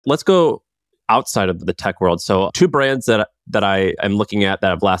Let's go outside of the tech world. So two brands that I am looking at that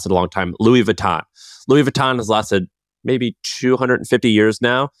have lasted a long time. Louis Vuitton. Louis Vuitton has lasted maybe 250 years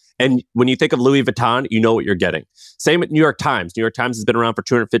now. And when you think of Louis Vuitton, you know what you're getting. Same with New York Times. New York Times has been around for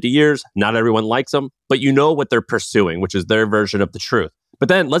 250 years. Not everyone likes them, but you know what they're pursuing, which is their version of the truth. But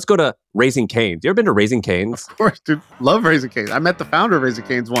then let's go to Raising Cane's. You ever been to Raising Cane's? Of course, dude. Love Raising Cane's. I met the founder of Raising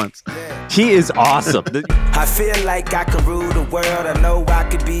Cane's once. He is awesome. I feel like I can rule the world. I know I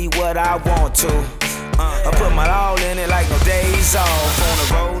could be what I want to. I put my all in it like no days off. On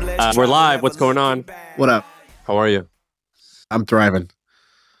the road, We're live. What's going on? What up? How are you? I'm thriving.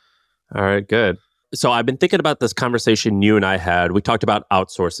 All right, good. So I've been thinking about this conversation you and I had. We talked about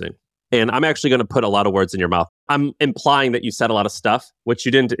outsourcing. And I'm actually going to put a lot of words in your mouth. I'm implying that you said a lot of stuff, which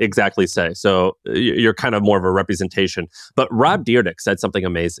you didn't exactly say. So you're kind of more of a representation. But Rob Dyrdek said something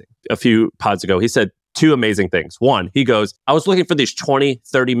amazing a few pods ago. He said two amazing things. One, he goes, I was looking for these $20,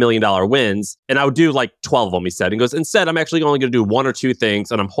 $30 million wins, and I would do like 12 of them, he said. He goes, instead, I'm actually only going to do one or two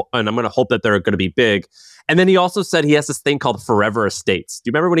things, and I'm going to hope that they're going to be big. And then he also said he has this thing called Forever Estates. Do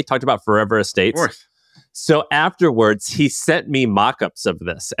you remember when he talked about Forever Estates? Of course. So afterwards, he sent me mock-ups of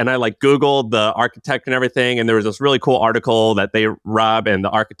this. And I Googled the architect and everything. And there was this really cool article that Rob and the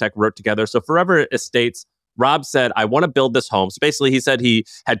architect wrote together. So Forever Estates, Rob said, I want to build this home. So basically, he said he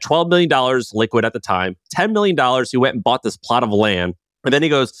had $12 million liquid at the time. $10 million, he went and bought this plot of land. And then he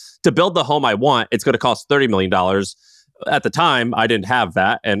goes, to build the home I want, it's going to cost $30 million. At the time, I didn't have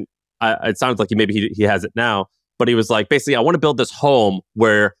that. And it sounds like he has it now. But he was like, basically, I want to build this home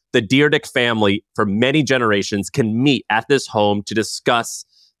where the Dyrdek family for many generations can meet at this home to discuss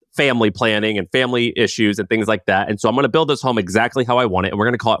family planning and family issues and things like that. And so I'm going to build this home exactly how I want it. And we're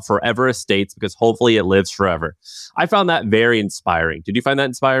going to call it Forever Estates because hopefully it lives forever. I found that very inspiring. Did you find that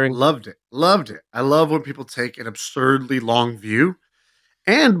inspiring? Loved it. I love when people take an absurdly long view.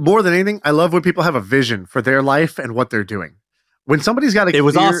 And more than anything, I love when people have a vision for their life and what they're doing. When somebody's got a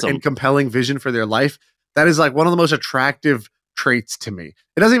clear and compelling vision for their life, that is like one of the most attractive traits to me.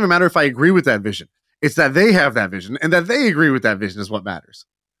 It doesn't even matter if I agree with that vision. It's that they have that vision and that they agree with that vision is what matters.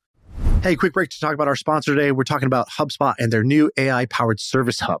 Hey, quick break to talk about our sponsor today. We're talking about HubSpot and their new AI-powered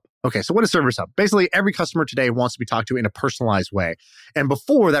Service Hub. Okay, so what is Service Hub? Basically, every customer today wants to be talked to in a personalized way. And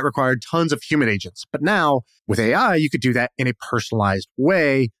before, that required tons of human agents. But now, with AI, you could do that in a personalized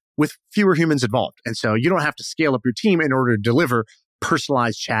way with fewer humans involved. And so you don't have to scale up your team in order to deliver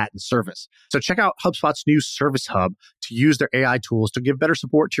personalized chat and service. So check out HubSpot's new Service Hub to use their AI tools to give better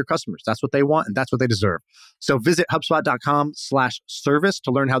support to your customers. That's what they want and that's what they deserve. So visit HubSpot.com/service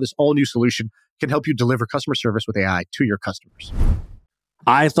to learn how this all new solution can help you deliver customer service with AI to your customers.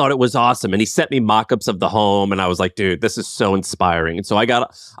 I thought it was awesome. And he sent me mock-ups of the home. And I was like, dude, this is so inspiring. And so I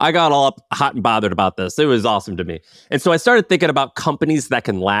got all up hot and bothered about this. It was awesome to me. And so I started thinking about companies that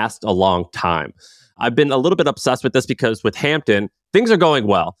can last a long time. I've been a little bit obsessed with this because with Hampton, things are going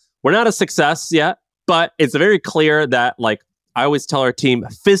well. We're not a success yet, but it's very clear that, like I always tell our team,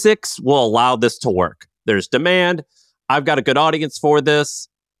 physics will allow this to work. There's demand. I've got a good audience for this.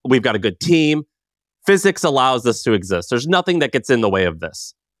 We've got a good team. Physics allows this to exist. There's nothing that gets in the way of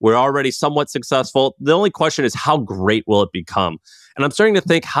this. We're already somewhat successful. The only question is, how great will it become? And I'm starting to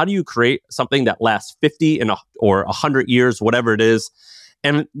think, how do you create something that lasts 50 or 100 years, whatever it is?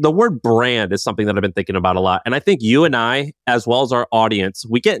 And the word brand is something that I've been thinking about a lot. And I think you and I, as well as our audience,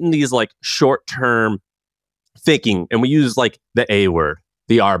 we get in these short-term thinking and we use the A word,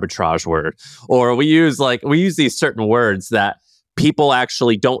 the arbitrage word, or we use these certain words that people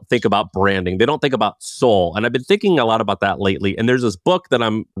actually don't think about branding. They don't think about soul. And I've been thinking a lot about that lately. And there's this book that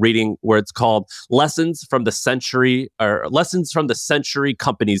I'm reading where it's called Lessons from the Century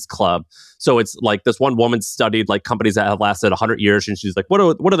Companies Club. So it's like this one woman studied companies that have lasted 100 years. And she's like, what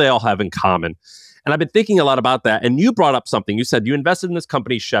do they all have in common? And I've been thinking a lot about that. And you brought up something. You said you invested in this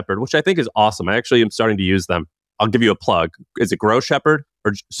company, Shepherd, which I think is awesome. I actually am starting to use them. I'll give you a plug. Is it Grow Shepherd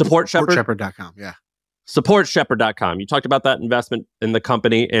or Support Shepherd? SupportShepherd.com, yeah. SupportShepherd.com. You talked about that investment in the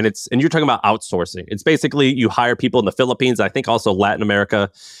company, and you're talking about outsourcing. It's basically you hire people in the Philippines, I think also Latin America,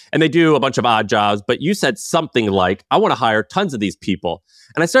 and they do a bunch of odd jobs. But you said something like, I want to hire tons of these people.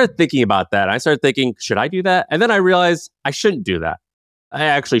 And I started thinking about that. I started thinking, should I do that? And then I realized I shouldn't do that. I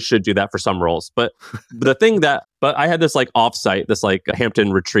actually should do that for some roles. But I had this offsite, this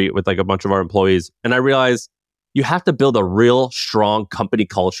Hampton retreat with a bunch of our employees. And I realized you have to build a real strong company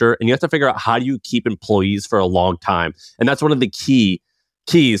culture, and you have to figure out how do you keep employees for a long time. And that's one of the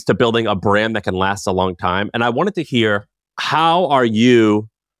keys to building a brand that can last a long time. And I wanted to hear, how are you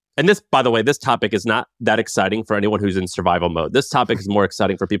And this, by the way, this topic is not that exciting for anyone who's in survival mode. This topic is more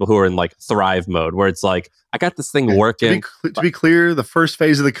exciting for people who are in like thrive mode, where it's like, I got this thing working. To be clear, the first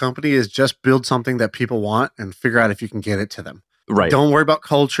phase of the company is just build something that people want and figure out if you can get it to them. Right. Don't worry about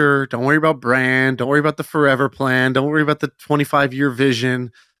culture. Don't worry about brand. Don't worry about the forever plan. Don't worry about the 25-year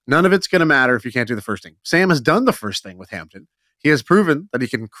vision. None of it's going to matter if you can't do the first thing. Sam has done the first thing with Hampton. He has proven that he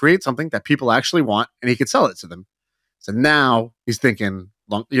can create something that people actually want and he can sell it to them. So now he's thinking,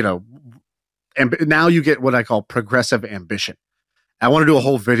 and now you get what I call progressive ambition. I want to do a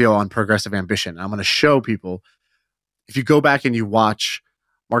whole video on progressive ambition. I'm going to show people, if you go back and you watch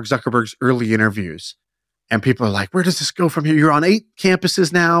Mark Zuckerberg's early interviews, and people are like, where does this go from here? You're on 8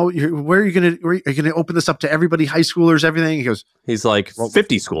 campuses now. Where are you going to open this up to everybody, high schoolers, everything? He's like,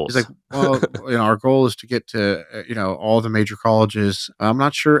 50 schools. He's like, well, our goal is to get to, all the major colleges. I'm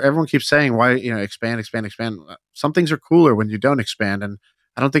not sure. Everyone keeps saying, why, expand. Some things are cooler when you don't expand. And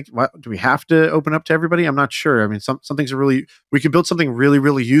I don't think, do we have to open up to everybody? I'm not sure. I mean, some things are we could build something really,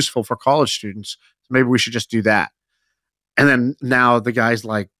 really useful for college students. So maybe we should just do that. And then now the guy's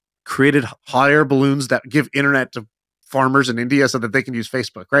like, created hot air balloons that give internet to farmers in India so that they can use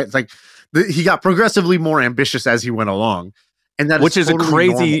Facebook, right? It's like he got progressively more ambitious as he went along. And that which is totally a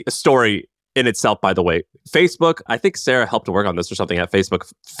crazy normal story in itself, by the way. Facebook, I think Sarah helped to work on this or something at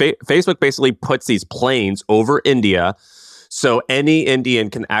Facebook. Facebook basically puts these planes over India so any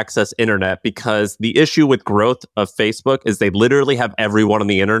Indian can access internet, because the issue with growth of Facebook is they literally have everyone on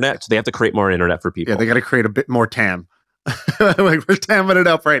the internet, so they have to create more internet for people. Yeah, they got to create a bit more TAM. Like, we're tamming it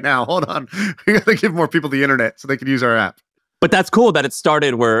up right now. Hold on. We got to give more people the internet so they can use our app. But that's cool that it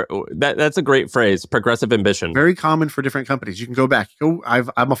started where that's a great phrase, progressive ambition. Very common for different companies. You can go back.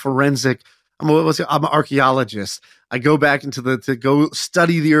 I'm a forensic. I'm an archaeologist. I go back to go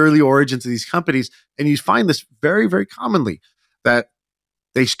study the early origins of these companies, and you find this very, very commonly that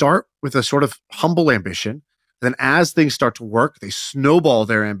they start with a sort of humble ambition. Then as things start to work, they snowball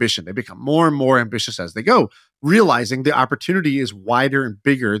their ambition. They become more and more ambitious as they go, realizing the opportunity is wider and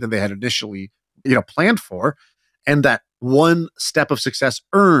bigger than they had initially, planned for. And that one step of success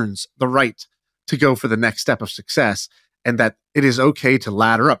earns the right to go for the next step of success. And that it is okay to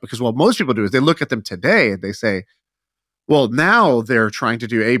ladder up, because what most people do is they look at them today and they say, well, now they're trying to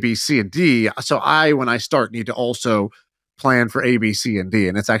do A, B, C, and D. So when I start, need to also plan for A, B, C, and D.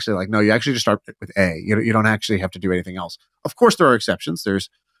 And it's actually like, no, you actually just start with A. You don't actually have to do anything else. Of course, there are exceptions. There's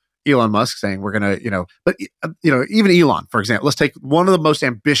Elon Musk saying we're going to, but even Elon, for example, let's take one of the most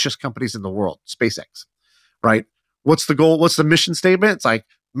ambitious companies in the world, SpaceX, right? What's the goal? What's the mission statement? It's like,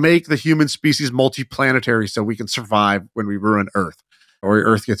 make the human species multiplanetary so we can survive when we ruin Earth, or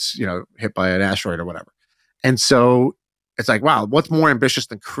Earth gets, hit by an asteroid or whatever. And so it's like, wow, what's more ambitious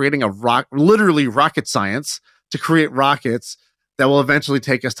than creating literally rocket science to create rockets that will eventually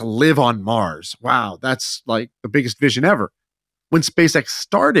take us to live on Mars? Wow, that's like the biggest vision ever. When SpaceX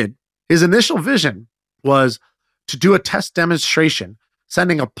started, his initial vision was to do a test demonstration,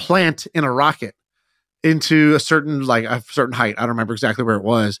 sending a plant in a rocket into a certain height. I don't remember exactly where it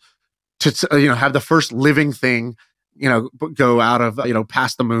was, to have the first living thing, go out of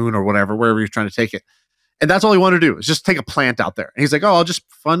past the moon or whatever, wherever you're trying to take it. And that's all he wanted to do, is just take a plant out there. And he's like, oh, I'll just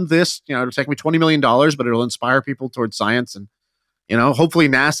fund this. It'll take me $20 million, but it'll inspire people towards science. And, hopefully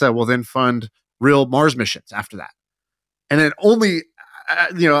NASA will then fund real Mars missions after that. And then only,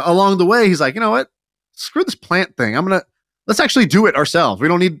 along the way, he's like, you know what? Screw this plant thing. Let's actually do it ourselves. We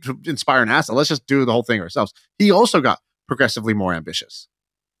don't need to inspire NASA. Let's just do the whole thing ourselves. He also got progressively more ambitious.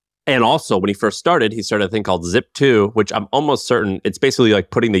 And also, when he first started, he started a thing called Zip2, which I'm almost certain it's basically like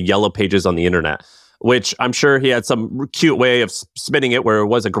putting the yellow pages on the internet, which I'm sure he had some cute way of spinning it where it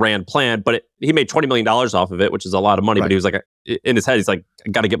was a grand plan, but he made $20 million off of it, which is a lot of money. Right. But he was like, in his head, he's like, I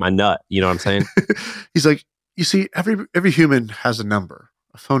got to get my nut. You know what I'm saying? He's like, you see, every human has a number,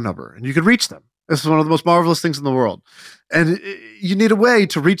 a phone number, and you can reach them. This is one of the most marvelous things in the world. And you need a way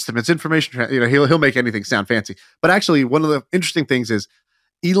to reach them. It's information. He'll make anything sound fancy. But actually, one of the interesting things is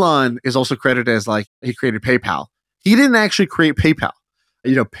Elon is also credited as he created PayPal. He didn't actually create PayPal.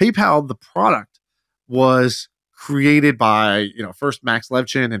 PayPal, the product, was created by, first Max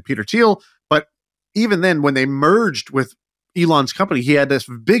Levchin and Peter Thiel. But even then, when they merged with Elon's company, he had this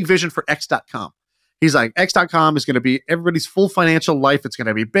big vision for X.com. He's like, X.com is going to be everybody's full financial life. It's going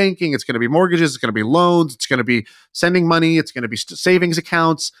to be banking. It's going to be mortgages. It's going to be loans. It's going to be sending money. It's going to be savings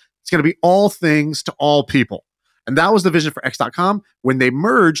accounts. It's going to be all things to all people. And that was the vision for X.com. When they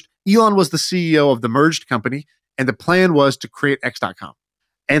merged, Elon was the CEO of the merged company, and the plan was to create X.com.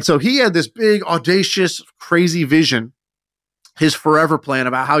 And so he had this big, audacious, crazy vision, his forever plan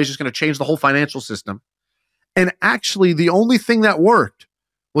about how he's just going to change the whole financial system. And actually, the only thing that worked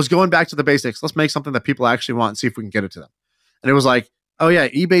was going back to the basics. Let's make something that people actually want and see if we can get it to them. And it was like, oh yeah,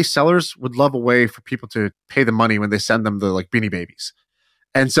 eBay sellers would love a way for people to pay the money when they send them the like Beanie Babies.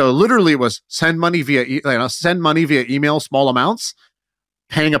 And so literally it was send money via email, small amounts.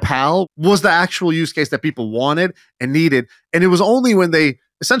 Paying a pal was the actual use case that people wanted and needed. And it was only when they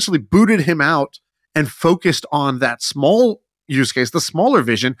essentially booted him out and focused on that small use case, the smaller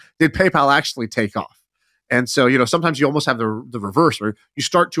vision, did PayPal actually take off. And so, sometimes you almost have the reverse, where you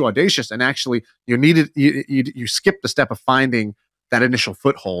start too audacious and actually you skip the step of finding that initial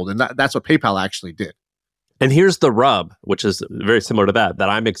foothold. And that's what PayPal actually did. And here's the rub, which is very similar to that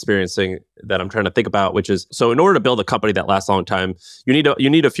I'm experiencing, that I'm trying to think about, which is, so in order to build a company that lasts a long time, you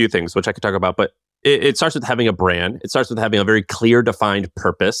need a few things, which I could talk about, but it starts with having a brand. It starts with having a very clear, defined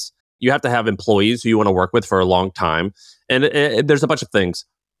purpose. You have to have employees who you want to work with for a long time. And there's a bunch of things.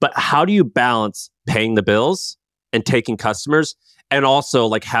 But how do you balance paying the bills and taking customers, and also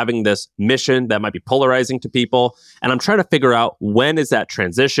like having this mission that might be polarizing to people? And I'm trying to figure out, when is that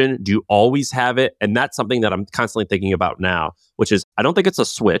transition? Do you always have it? And that's something that I'm constantly thinking about now, which is, I don't think it's a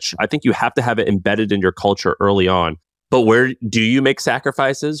switch. I think you have to have it embedded in your culture early on. But where do you make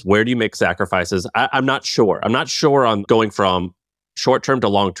sacrifices? Where do you make sacrifices? I'm not sure. I'm not sure on going from short-term to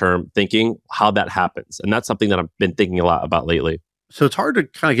long-term thinking, how that happens. And that's something that I've been thinking a lot about lately. So it's hard to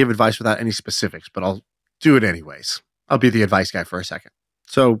kind of give advice without any specifics, but I'll do it anyways. I'll be the advice guy for a second.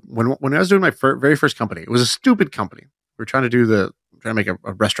 So when I was doing my very first company, it was a stupid company. We were trying to make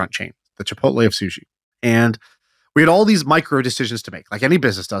a restaurant chain, the Chipotle of sushi. And we had all these micro decisions to make, like any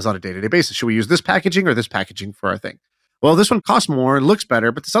business does on a day-to-day basis. Should we use this packaging or this packaging for our thing? Well, this one costs more and looks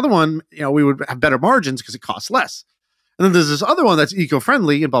better, but this other one, we would have better margins because it costs less. And then there's this other one that's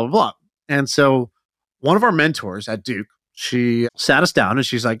eco-friendly and blah, blah, blah. And so one of our mentors at Duke, she sat us down and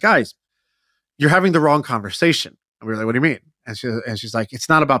she's like, guys, you're having the wrong conversation. And we were like, what do you mean? And she's like, it's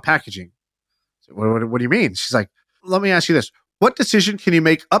not about packaging. So what do you mean? She's like, let me ask you this. What decision can you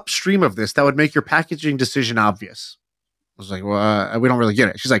make upstream of this that would make your packaging decision obvious? I was like, well, we don't really get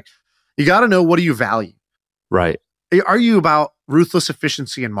it. She's like, you got to know, what do you value? Right. Are you about ruthless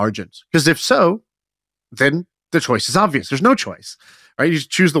efficiency and margins? Because if so, then the choice is obvious. There's no choice, right? You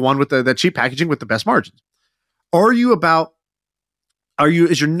choose the one with the cheap packaging with the best margins. Is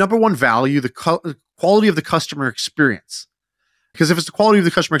your number one value the quality of the customer experience? Because if it's the quality of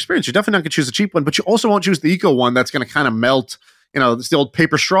the customer experience, you're definitely not going to choose the cheap one, but you also won't choose the eco one that's going to kind of melt. It's the old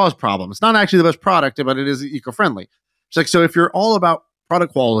paper straws problem. It's not actually the best product, but it is eco-friendly. It's like, so if you're all about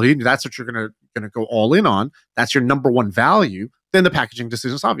product quality, that's what you're going to go all in on, that's your number one value, then the packaging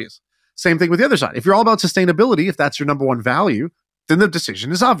decision is obvious. Same thing with the other side. If you're all about sustainability, if that's your number one value, then the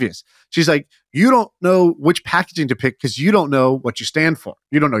decision is obvious. She's like, you don't know which packaging to pick because you don't know what you stand for.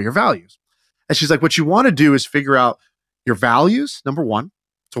 You don't know your values. And she's like, what you want to do is figure out your values, number one.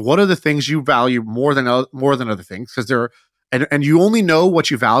 So what are the things you value more than other things? Because and you only know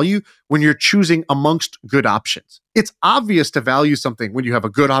what you value when you're choosing amongst good options. It's obvious to value something when you have a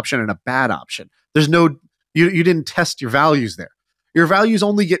good option and a bad option. There's no, you didn't test your values there. Your values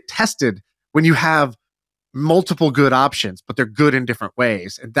only get tested when you have multiple good options, but they're good in different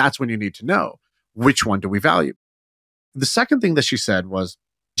ways. And that's when you need to know, which one do we value? The second thing that she said was,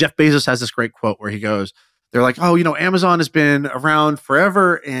 Jeff Bezos has this great quote where he goes, they're like, oh, Amazon has been around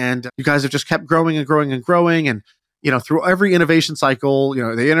forever and you guys have just kept growing and growing and growing. And, through every innovation cycle,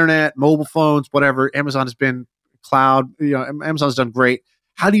 the internet, mobile phones, whatever, Amazon has been cloud, Amazon's done great.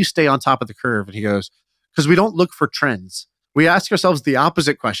 How do you stay on top of the curve? And he goes, because we don't look for trends. We ask ourselves the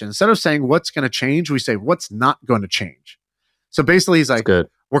opposite question. Instead of saying what's going to change, we say what's not going to change. So basically he's like,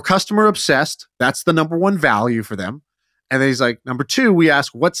 we're customer obsessed. That's the number one value for them. And then he's like, number two, we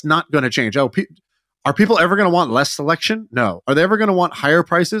ask what's not going to change. Are people ever going to want less selection? No. Are they ever going to want higher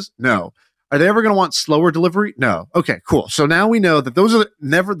prices? No. Are they ever going to want slower delivery? No. Okay, cool. So now we know that those are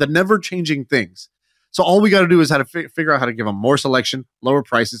the never changing things. So all we got to do is how to figure out how to give them more selection, lower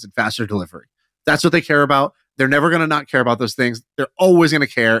prices, and faster delivery. That's what they care about. They're never going to not care about those things. They're always going to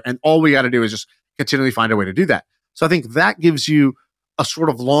care. And all we got to do is just continually find a way to do that. So I think that gives you a sort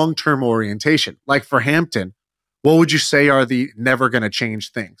of long-term orientation. Like for Hampton, what would you say are the never going to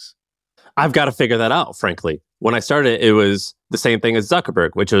change things? I've got to figure that out, frankly. When I started, it was the same thing as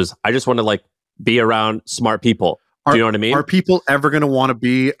Zuckerberg, which was, I just want to be around smart people. Do you know what I mean? Are people ever going to want to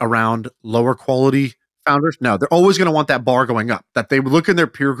be around lower quality founders? No, they're always going to want that bar going up, that they look in their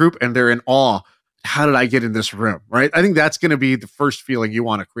peer group and they're in awe. How did I get in this room? Right? I think that's going to be the first feeling you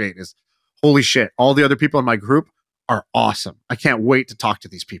want to create is, holy shit, all the other people in my group are awesome. I can't wait to talk to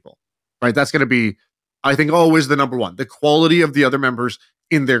these people. Right? That's going to be, I think, always the number one, the quality of the other members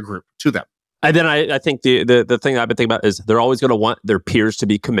in their group to them. And then I think the thing I've been thinking about is they're always going to want their peers to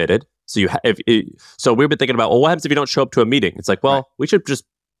be committed. So so we've been thinking about, well, what happens if you don't show up to a meeting? It's like, well, right. We should just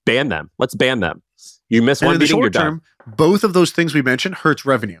ban them. Let's ban them. You miss one meeting, you're done. Both of those things we mentioned hurts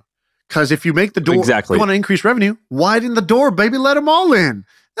revenue. Because if you make the door, exactly. You want to increase revenue, widen the door, baby, let them all in.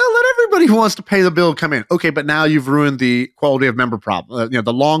 Now let everybody who wants to pay the bill come in. Okay, but now you've ruined the quality of member problem.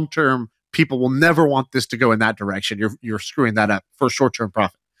 The long-term people will never want this to go in that direction. You're screwing that up for short-term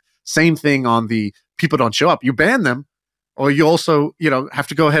profit. Same thing on the people don't show up. You ban them, or you also have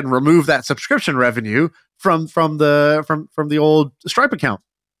to go ahead and remove that subscription revenue from the old Stripe account.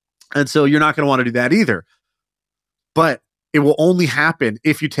 And so you're not going to want to do that either. But it will only happen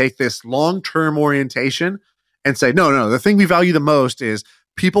if you take this long-term orientation and say, no, the thing we value the most is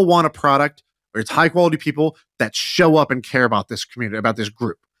people want a product where it's high-quality people that show up and care about this community, about this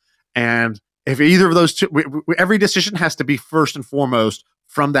group. And if either of those two, every decision has to be first and foremost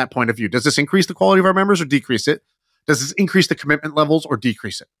from that point of view. Does this increase the quality of our members or decrease it? Does this increase the commitment levels or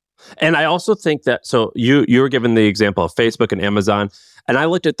decrease it? And I also think that, so you were given the example of Facebook and Amazon, and I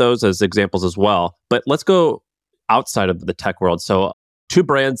looked at those as examples as well. But let's go outside of the tech world. So two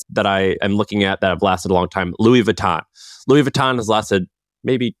brands that I am looking at that have lasted a long time. Louis Vuitton. Louis Vuitton has lasted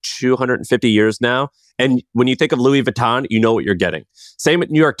maybe 250 years now. And when you think of Louis Vuitton, you know what you're getting. Same with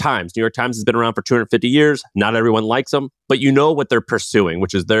New York Times. New York Times has been around for 250 years. Not everyone likes them, but you know what they're pursuing,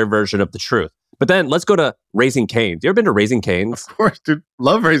 which is their version of the truth. But then let's go to Raising Cane's. You ever been to Raising Cane's? Of course, dude.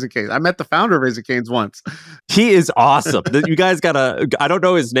 Love Raising Cane's. I met the founder of Raising Cane's once. He is awesome. You guys gotta, I don't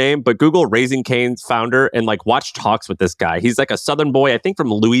know his name, but Google Raising Cane's founder and watch talks with this guy. He's like a Southern boy, I think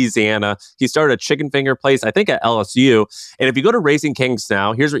from Louisiana. He started a chicken finger place, I think at LSU. And if you go to Raising Cane's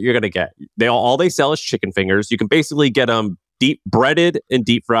now, here's what you're gonna get. All they sell is chicken fingers. You can basically get them deep breaded and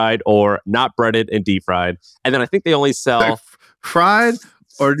deep fried, or not breaded and deep fried. And then I think they only sell fried.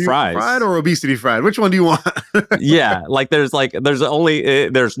 Or fries. Fried or obesity fried? Which one do you want? Yeah, there's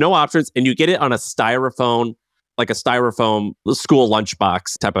no options, and you get it on a styrofoam, school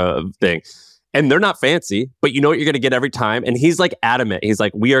lunchbox type of thing. And they're not fancy, but you know what you're going to get every time. And he's adamant. He's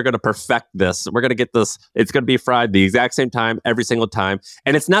like, we are going to perfect this. We're going to get this. It's going to be fried the exact same time every single time.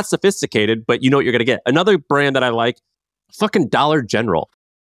 And it's not sophisticated, but you know what you're going to get. Another brand that I like, fucking Dollar General.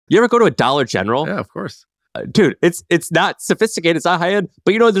 You ever go to a Dollar General? Yeah, of course. Dude, it's not sophisticated, it's not high end,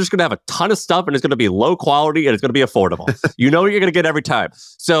 but they're just gonna have a ton of stuff and it's gonna be low quality and it's gonna be affordable. You know what you're gonna get every time.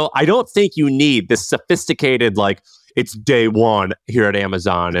 So I don't think you need this sophisticated, it's day one here at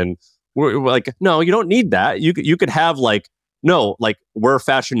Amazon, and we're no, you don't need that. You could have we're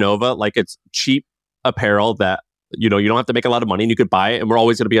Fashion Nova, it's cheap apparel that you don't have to make a lot of money and you could buy it, and we're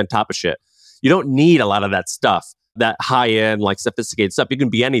always gonna be on top of shit. You don't need a lot of that stuff, that high end sophisticated stuff. You can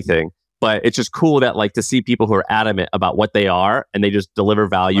be anything. But it's just cool that to see people who are adamant about what they are and they just deliver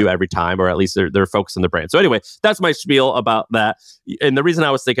value every time, or at least they're focused on the brand. So anyway, that's my spiel about that. And the reason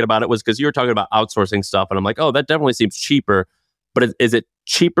I was thinking about it was because you were talking about outsourcing stuff, and I'm like, oh, that definitely seems cheaper. But is it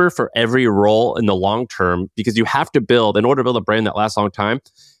cheaper for every role in the long term? Because you have to build, in order to build a brand that lasts a long time.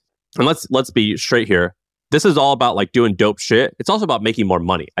 And let's be straight here. This is all about doing dope shit. It's also about making more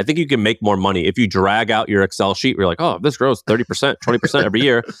money. I think you can make more money if you drag out your Excel sheet. You're like, oh, this grows 30%, 20% every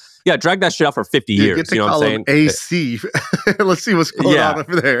year. Yeah, drag that shit out for 50 years. You know what I'm saying? AC. Let's see what's going on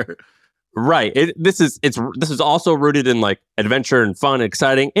over there. Right. This is also rooted in adventure and fun and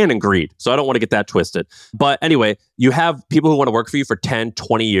exciting, and in greed. So I don't want to get that twisted. But anyway, you have people who want to work for you for 10,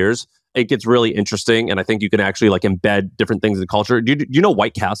 20 years. It gets really interesting, and I think you can actually embed different things in culture. Do you know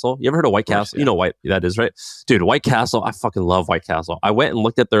White Castle? You ever heard of White Castle? Yeah. You know what that is, right? Dude, White Castle, I fucking love White Castle. I went and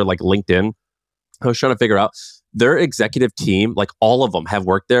looked at their LinkedIn. I was trying to figure out their executive team, all of them have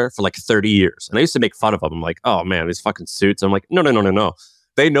worked there for 30 years. And I used to make fun of them. I'm like, oh man, these fucking suits. I'm like, no.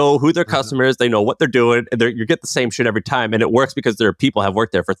 They know who their customer is. They know what they're doing. And you get the same shit every time. And it works because their people have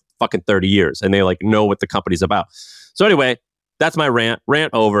worked there for fucking 30 years. And they know what the company's about. So anyway, that's my rant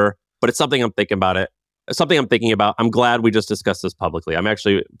over. But it's something I'm thinking about It's something I'm thinking about. I'm glad we just discussed this publicly. I'm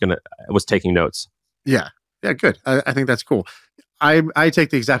actually I was taking notes. Yeah, good. I think that's cool. I take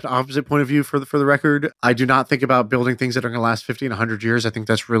the exact opposite point of view for the record. I do not think about building things that are going to last 50 and 100 years. I think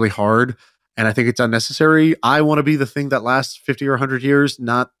that's really hard, and I think it's unnecessary. I want to be the thing that lasts 50 or 100 years,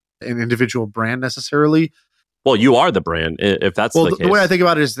 not an individual brand necessarily. Well, you are the brand, if that's the case. The way I think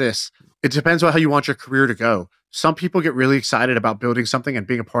about it is this. It depends on how you want your career to go. Some people get really excited about building something and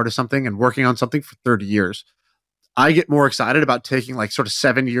being a part of something and working on something for 30 years. I get more excited about taking sort of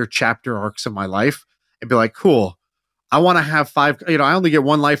 7-year chapter arcs of my life and be like, cool, I want to have 5, I only get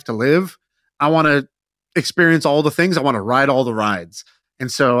one life to live. I want to experience all the things. I want to ride all the rides.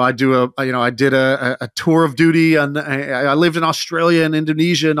 And so I did a tour of duty, and I lived in Australia and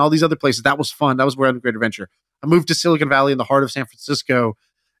Indonesia and all these other places. That was fun. That was where I had a great adventure. I moved to Silicon Valley in the heart of San Francisco,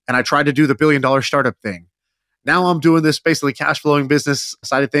 and I tried to do the $1 billion startup thing. Now I'm doing this basically cash flowing business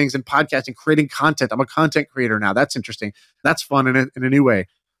side of things and podcasting, creating content. I'm a content creator now. That's interesting. That's fun in a new way.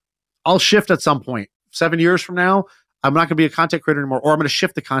 I'll shift at some point. 7 years from now, I'm not going to be a content creator anymore, or I'm going to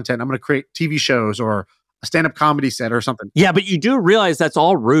shift the content. I'm going to create TV shows or a stand-up comedy set or something. Yeah, but you do realize that's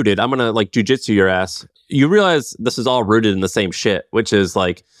all rooted. I'm going to like jujitsu your ass. You realize this is all rooted in the same shit, which is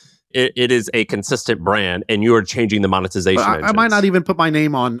like, it is a consistent brand, and you are changing the monetization. I might not even put my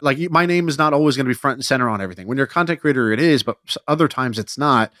name on, like, my name is not always going to be front and center on everything. When you're a content creator, it is, but other times it's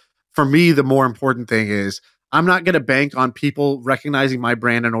not. For me, the more important thing is I'm not going to bank on people recognizing my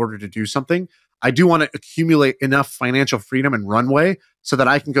brand in order to do something. I do want to accumulate enough financial freedom and runway so that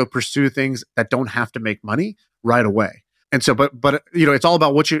I can go pursue things that don't have to make money right away. And so, but it's all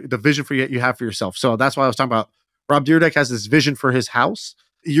about the vision you have for yourself. So that's why I was talking about Rob Dyrdek has this vision for his house.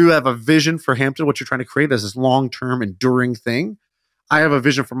 You have a vision for Hampton, what you're trying to create as this long-term enduring thing. I have a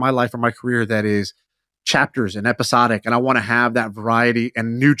vision for my life and my career that is chapters and episodic. And I want to have that variety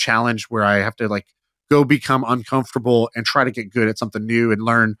and new challenge where I have to like go become uncomfortable and try to get good at something new and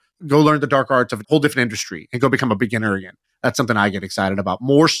go learn the dark arts of a whole different industry and go become a beginner again. That's something I get excited about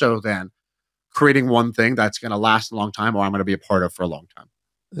more so than creating one thing that's going to last a long time or I'm going to be a part of for a long time.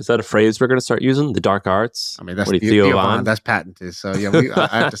 Is that a phrase we're going to start using? The dark arts? I mean, that's Theo Von. That's patented. So yeah,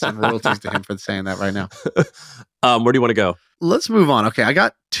 I have to send royalties to him for saying that right now. Where do you want to go? Let's move on. Okay, I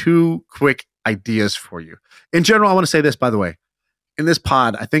got 2 quick ideas for you. In general, I want to say this, by the way. In this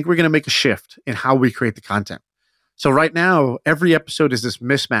pod, I think we're going to make a shift in how we create the content. So right now, every episode is this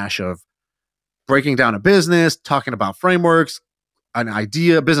mismatch of breaking down a business, talking about frameworks, an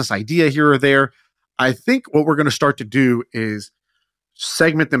idea, a business idea here or there. I think what we're going to start to do is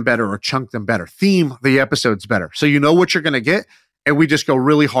segment them better or chunk them better, theme the episodes better. So you know what you're going to get, and we just go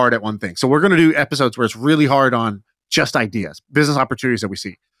really hard at one thing. So we're going to do episodes where it's really hard on just ideas, business opportunities that we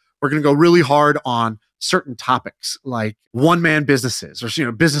see. We're going to go really hard on certain topics like one-man businesses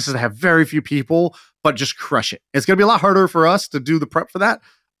or businesses that have very few people, but just crush it. It's going to be a lot harder for us to do the prep for that,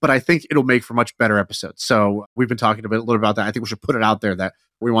 but I think it'll make for much better episodes. So we've been talking a little about that. I think we should put it out there that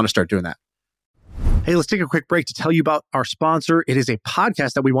we want to start doing that. Hey, let's take a quick break to tell you about our sponsor. It is a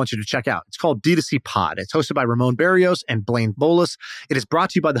podcast that we want you to check out. It's called D2C Pod. It's hosted by Ramon Barrios and Blaine Bolus. It is brought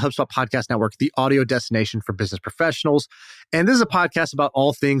to you by the HubSpot Podcast Network, the audio destination for business professionals. And this is a podcast about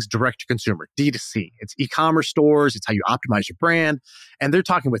all things direct to consumer, D2C. It's e-commerce stores. It's how you optimize your brand. And they're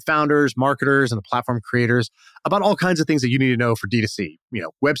talking with founders, marketers, and the platform creators about all kinds of things that you need to know for D2C.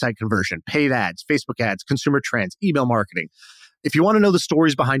 Website conversion, paid ads, Facebook ads, consumer trends, email marketing. If you want to know the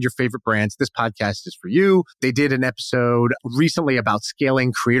stories behind your favorite brands, this podcast is for you. They did an episode recently about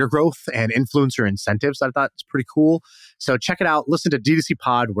scaling creator growth and influencer incentives that I thought was pretty cool. So check it out. Listen to D2C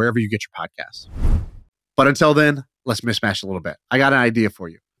Pod wherever you get your podcasts. But until then, let's mismatch a little bit. I got an idea for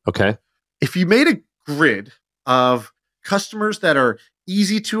you. Okay. If you made a grid of customers that are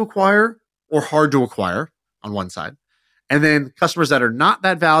easy to acquire or hard to acquire on one side, and then customers that are not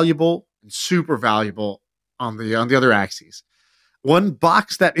that valuable and super valuable on the other axes. One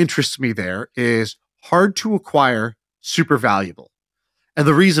box that interests me there is hard to acquire, super valuable. And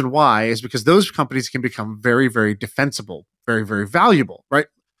the reason why is because those companies can become very, very defensible, very, very valuable, right?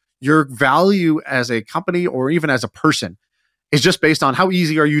 Your value as a company or even as a person is just based on how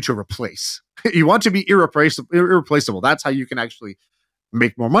easy are you to replace. You want to be irreplaceable. That's how you can actually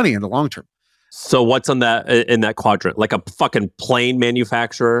make more money in the long term. So what's in that quadrant? Like a fucking plane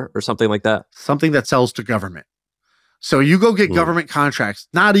manufacturer or something like that? Something that sells to government. So you go get government contracts.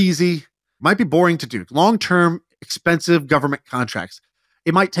 Not easy. Might be boring to do. Long-term, expensive government contracts.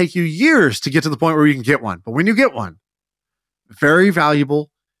 It might take you years to get to the point where you can get one. But when you get one, very valuable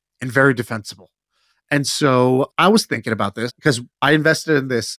and very defensible. And so I was thinking about this because I invested in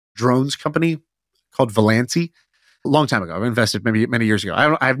this drones company called Valancy a long time ago. I invested maybe many years ago.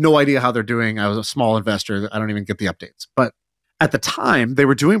 I have no idea how they're doing. I was a small investor. I don't even get the updates. But at the time, they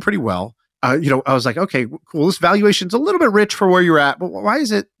were doing pretty well. I was like, okay, cool. This valuation's a little bit rich for where you're at, but why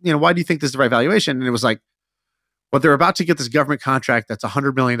is it, why do you think this is the right valuation? And it was like, well, they're about to get this government contract that's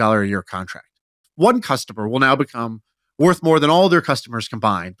 $100 million a year contract. One customer will now become worth more than all their customers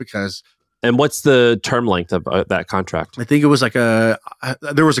combined because. And what's the term length of that contract? I think it was like there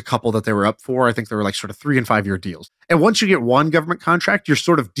was a couple that they were up for. I think they were like sort of 3 and 5 year deals. And once you get one government contract, you're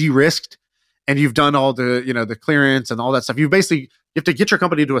sort of de-risked and you've done all the, the clearance and all that stuff. You have to get your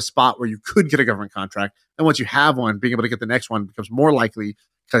company to a spot where you could get a government contract. And once you have one, being able to get the next one becomes more likely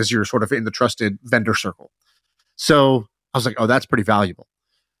because you're sort of in the trusted vendor circle. So I was like, oh, that's pretty valuable.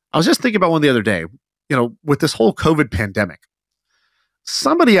 I was just thinking about one the other day, with this whole COVID pandemic,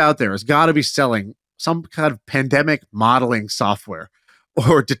 somebody out there has got to be selling some kind of pandemic modeling software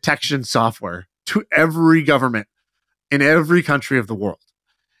or detection software to every government in every country of the world.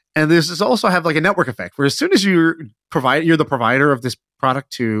 And this is also have like a network effect where as soon as you're the provider of this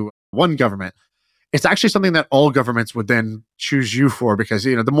product to one government, it's actually something that all governments would then choose you for, because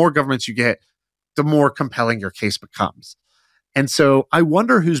the more governments you get, the more compelling your case becomes. And so I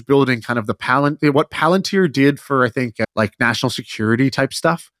wonder who's building kind of what Palantir did for, I think, like national security type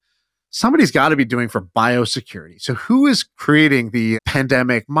stuff. Somebody's got to be doing for biosecurity. So who is creating the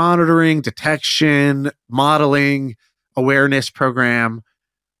pandemic monitoring, detection, modeling, awareness program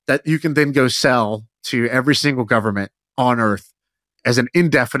that you can then go sell to every single government on Earth as an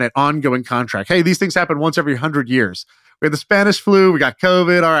indefinite, ongoing contract? Hey, these things happen once every 100 years. We had the Spanish flu, we got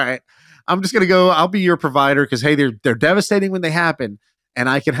COVID. All right, I'm just gonna I'll be your provider because hey, they're devastating when they happen, and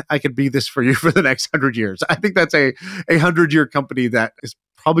I could be this for you for the next 100 years. I think that's a 100-year company that is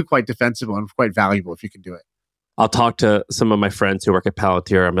probably quite defensible and quite valuable if you can do it. I'll talk to some of my friends who work at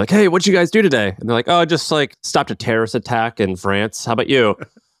Palantir. I'm like, hey, what'd you guys do today? And they're like, oh, just like stopped a terrorist attack in France. How about you?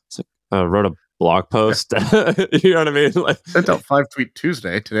 It's like, wrote a blog post. You know what I mean? Like, sent out 5 Tweet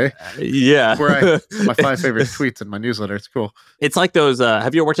Tuesday today. Yeah. Where my 5 favorite tweets in my newsletter. It's cool. It's like those,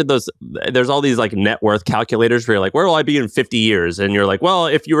 have you ever worked at those? There's all these like net worth calculators where you're like, where will I be in 50 years? And you're like, well,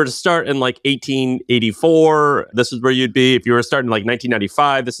 if you were to start in like 1884, this is where you'd be. If you were starting like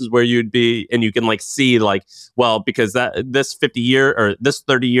 1995, this is where you'd be. And you can like see like, well, because this 30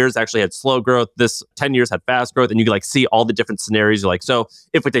 years actually had slow growth. This 10 years had fast growth. And you can like see all the different scenarios. You're like, so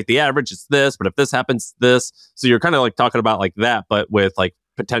if we take the average, it's this, but if this happens, this. So you're kind of like talking about like that, but with like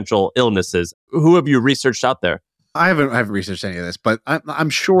potential illnesses. Who have you researched out there? I haven't researched any of this, but I'm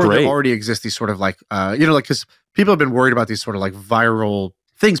sure there already exist these sort of like, because people have been worried about these sort of like viral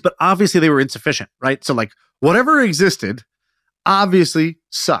things, but obviously they were insufficient, right? So like whatever existed obviously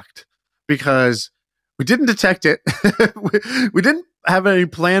sucked because we didn't detect it. we didn't have any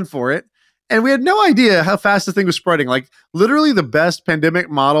plan for it. And we had no idea how fast the thing was spreading. Like literally the best pandemic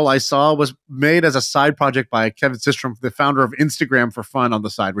model I saw was made as a side project by Kevin Systrom, the founder of Instagram for Fun, on the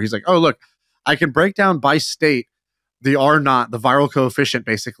side, where he's like, oh, look, I can break down by state the R0, the viral coefficient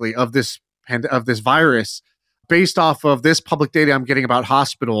basically of this virus based off of this public data I'm getting about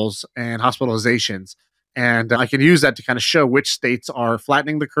hospitals and hospitalizations. And I can use that to kind of show which states are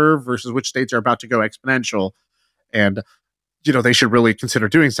flattening the curve versus which states are about to go exponential. And they should really consider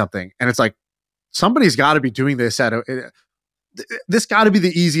doing something. And it's like, somebody's got to be doing this this got to be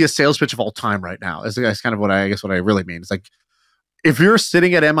the easiest sales pitch of all time right now. That's kind of what I really mean. It's like, if you're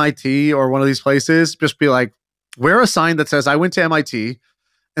sitting at MIT or one of these places, just be like, wear a sign that says, I went to MIT,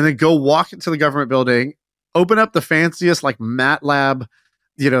 and then go walk into the government building, open up the fanciest like MATLAB,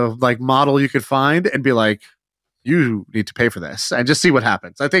 like model you could find, and be like, you need to pay for this, and just see what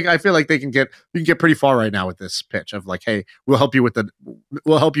happens. I feel like you can get pretty far right now with this pitch of like, hey, we'll help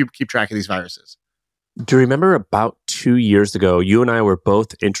you keep track of these viruses. Do you remember about 2 years ago, you and I were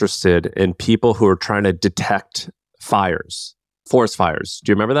both interested in people who are trying to detect fires, forest fires?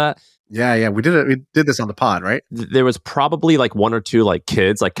 Do you remember that? Yeah. We did this on the pod, right? There was probably like 1 or 2 like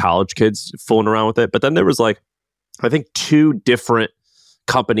kids, like college kids fooling around with it. But then there was like, I think 2 different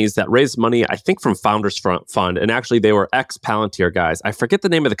companies that raised money, I think from Founders Fund, and actually they were ex-Palantir guys. I forget the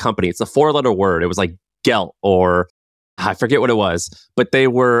name of the company. It's a 4-letter word. It was like Gelt, or I forget what it was. But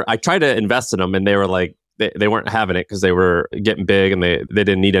I tried to invest in them, and they were like, they weren't having it because they were getting big and they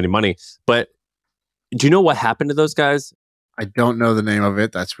didn't need any money. But do you know what happened to those guys? I don't know the name of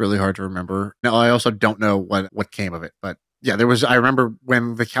it. That's really hard to remember. No, I also don't know what came of it. But yeah, I remember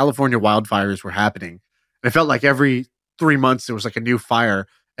when the California wildfires were happening, and it felt like every 3 months there was like a new fire,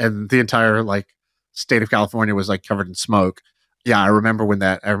 and the entire like state of California was like covered in smoke. Yeah, I remember when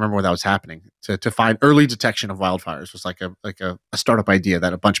that was happening. To find early detection of wildfires was like a startup idea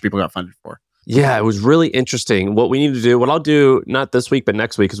that a bunch of people got funded for. Yeah, it was really interesting. What we need to do, what I'll do, not this week, but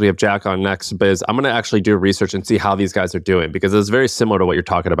next week, because we have Jack on next, is I'm going to actually do research and see how these guys are doing, because it's very similar to what you're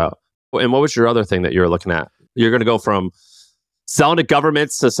talking about. And what was your other thing that you were looking at? You're going to go from selling to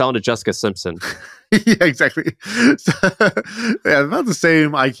governments to selling to Jessica Simpson. Yeah, exactly. So, yeah, about the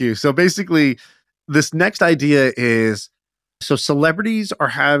same IQ. So basically, this next idea is, so celebrities are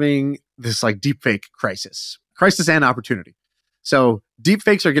having this like deepfake crisis and opportunity. So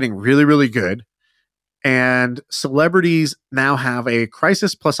deepfakes are getting really, really good, and celebrities now have a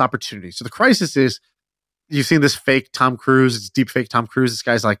crisis plus opportunity. So the crisis is, you've seen this fake Tom Cruise. It's deepfake Tom Cruise. This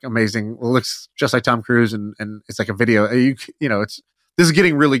guy's like amazing. Looks just like Tom Cruise, and it's like a video. This is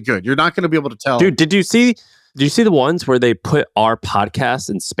getting really good. You're not going to be able to tell. Dude, did you see Do you see the ones where they put our podcast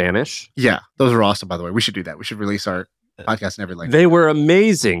in Spanish? Yeah, those are awesome, by the way. We should do that. We should release our podcast in every language. They were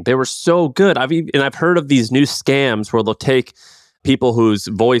amazing. They were so good. I've heard of these new scams where they'll take people whose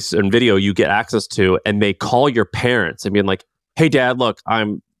voice and video you get access to, and they call your parents and being like, "Hey, Dad, look,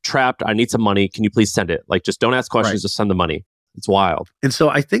 I'm trapped. I need some money. Can you please send it? Like, just don't ask questions. Just send the money." It's wild. And so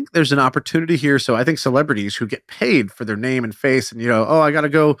I think there's an opportunity here. So I think celebrities who get paid for their name and face, and oh, I got to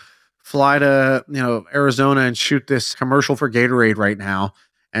go fly to Arizona and shoot this commercial for Gatorade right now,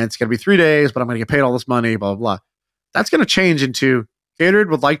 and it's going to be 3 days, but I'm going to get paid all this money, blah blah blah. That's going to change into Gatorade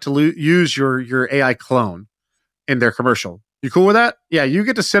would like to use your AI clone in their commercial. You cool with that? Yeah, you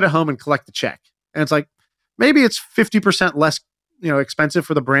get to sit at home and collect the check. And it's like, maybe it's 50% less, expensive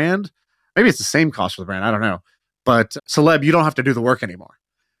for the brand. Maybe it's the same cost for the brand. I don't know. But celeb, you don't have to do the work anymore.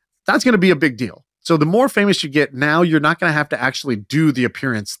 That's going to be a big deal. So the more famous you get, now you're not going to have to actually do the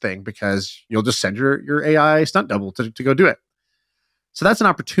appearance thing because you'll just send your AI stunt double to go do it. So that's an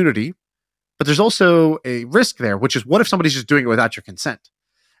opportunity. But there's also a risk there, which is what if somebody's just doing it without your consent?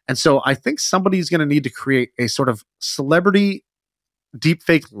 And so I think somebody's going to need to create a sort of celebrity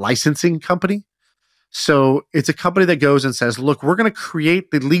deepfake licensing company. So it's a company that goes and says, look, we're going to create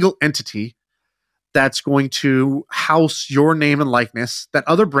the legal entity that's going to house your name and likeness that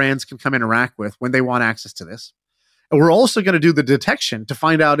other brands can come interact with when they want access to this. And we're also going to do the detection to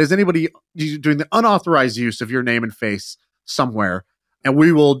find out, is anybody doing the unauthorized use of your name and face somewhere? And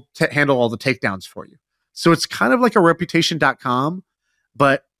we will handle all the takedowns for you. So it's kind of like a reputation.com,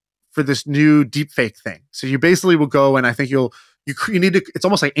 but for this new deepfake thing. So you basically will go, and I think you need to, it's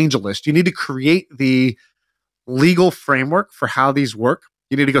almost like AngelList. You need to create the legal framework for how these work.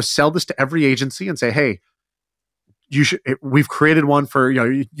 You need to go sell this to every agency and say, hey, we've created one for,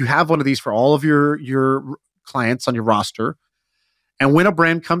 you have one of these for all of your clients on your roster. And when a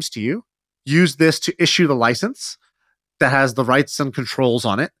brand comes to you, use this to issue the license that has the rights and controls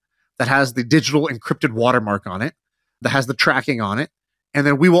on it, that has the digital encrypted watermark on it, that has the tracking on it. And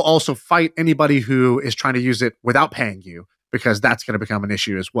then we will also fight anybody who is trying to use it without paying you, because that's going to become an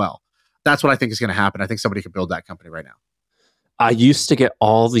issue as well. That's what I think is going to happen. I think somebody could build that company right now. I used to get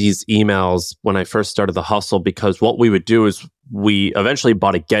all these emails when I first started the hustle, because what we would do is we eventually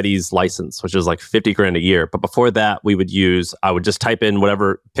bought a Getty's license, which is like 50 grand a year. But before that, I would just type in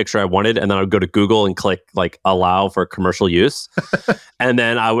whatever picture I wanted, and then I would go to Google and click like allow for commercial use. And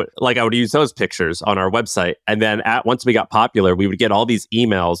then I would use those pictures on our website. And then once we got popular, we would get all these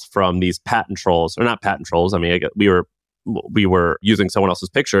emails from these patent trolls, or not patent trolls. I mean, we were using someone else's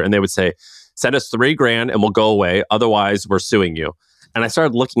picture, and they would say, send us $3 grand and we'll go away. Otherwise, we're suing you. And I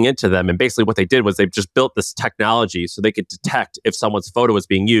started looking into them. And basically what they did was they just built this technology so they could detect if someone's photo was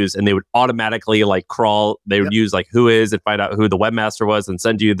being used, and they would automatically crawl. They would use who is and find out who the webmaster was and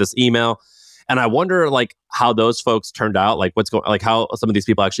send you this email. And I wonder how those folks turned out, how some of these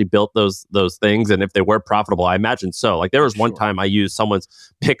people actually built those things, and if they were profitable. I imagine so. There was one time I used someone's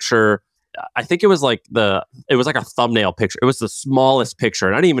picture. I think it was like a thumbnail picture. It was the smallest picture,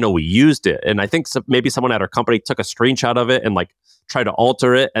 and I didn't even know we used it. And I think maybe someone at our company took a screenshot of it and tried to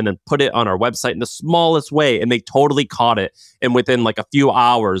alter it and then put it on our website in the smallest way, and they totally caught it. And within a few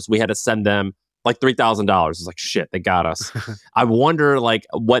hours, we had to send them $3,000. It's like, shit, they got us. I wonder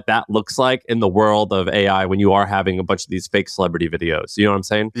what that looks like in the world of AI when you are having a bunch of these fake celebrity videos. You know what I'm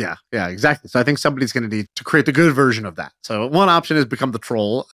saying? Yeah, exactly. So I think somebody's going to need to create the good version of that. So one option is become the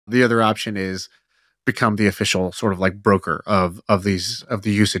troll. The other option is become the official sort of broker of the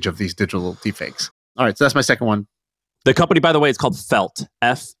usage of these digital deepfakes. All right, so that's my second one. The company, by the way, is called Felt,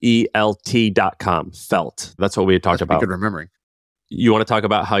 FELT.com. Felt. That's what we had talked about. Good remembering. You want to talk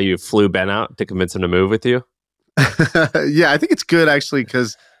about how you flew Ben out to convince him to move with you? Yeah, I think it's good actually,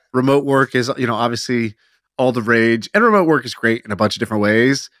 because remote work is, obviously all the rage, and remote work is great in a bunch of different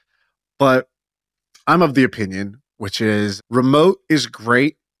ways. But I'm of the opinion, which is remote is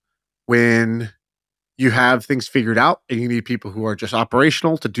great when you have things figured out and you need people who are just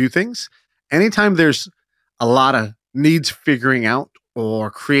operational to do things. Anytime there's a lot of needs figuring out,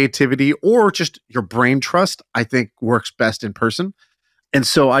 or creativity, or just your brain trust, I think works best in person. And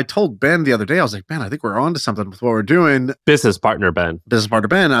so I told Ben the other day, I was like, Ben, I think we're on to something with what we're doing. Business partner Ben.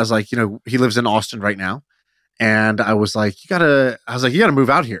 I was like, he lives in Austin right now. And I was like, you gotta move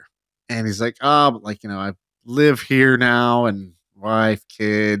out here. And he's like, I live here now, and wife,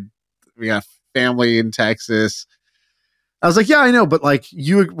 kid, we got family in Texas. I was like, yeah, I know. But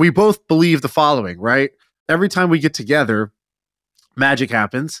we both believe the following, right? Every time we get together, magic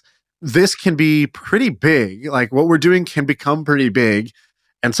happens. This can be pretty big. What we're doing can become pretty big.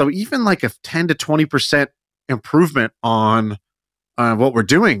 And so even a 10 to 20% improvement on what we're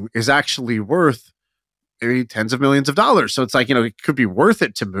doing is actually worth maybe tens of millions of dollars. So it's like, it could be worth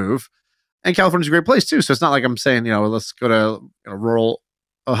it to move. And California's a great place too. So it's not like I'm saying, let's go to rural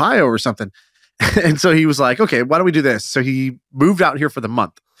Ohio or something. And so he was like, okay, why don't we do this? So he moved out here for the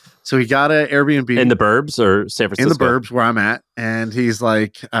month. So he got an Airbnb. In the burbs or San Francisco? In the burbs where I'm at. And he's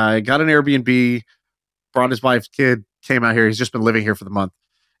like, I got an Airbnb, brought his wife's kid, came out here. He's just been living here for the month.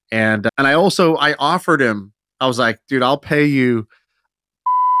 And I offered him, I was like, dude, I'll pay you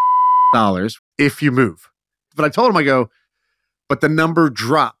dollars if you move. But I told him, I go, but the number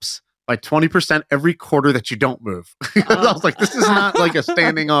drops by 20% every quarter that you don't move. I was like, this is not like a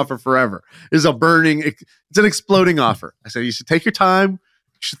standing offer forever. It's an exploding offer. I said, you should take your time.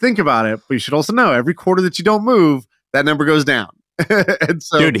 You should think about it, but you should also know every quarter that you don't move, that number goes down. And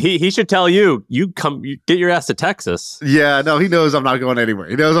so, dude, he should tell you get your ass to Texas. Yeah, no, he knows I'm not going anywhere.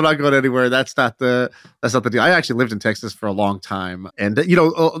 He knows I'm not going anywhere. That's not the deal. I actually lived in Texas for a long time. And,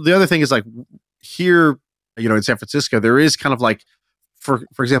 the other thing is like here, in San Francisco, there is kind of like, for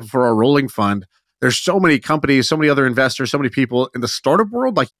example, for our rolling fund, there's so many companies, so many other investors, so many people in the startup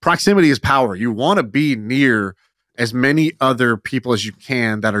world. Like proximity is power. You want to be near as many other people as you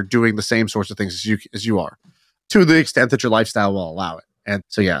can that are doing the same sorts of things as you are, to the extent that your lifestyle will allow it. And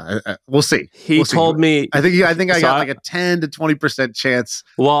so, yeah, we'll see. He told me. I think I got like a 10 to 20% chance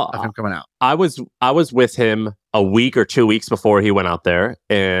of him coming out. I was with him a week or 2 weeks before he went out there,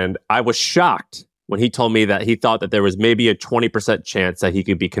 and I was shocked when he told me that he thought that there was maybe a 20% chance that he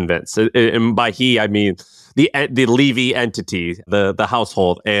could be convinced. And by he, I mean the Levy entity, the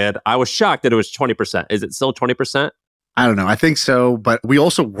household. And I was shocked that it was 20%. Is it still 20%? I don't know. I think so. But we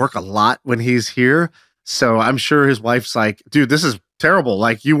also work a lot when he's here. So I'm sure his wife's like, dude, this is terrible.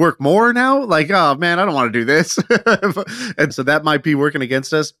 Like, you work more now? Like, oh, man, I don't want to do this. And so that might be working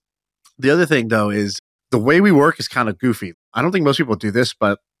against us. The other thing, though, is the way we work is kind of goofy. I don't think most people do this,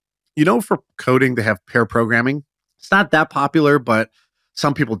 but for coding, they have pair programming. It's not that popular, but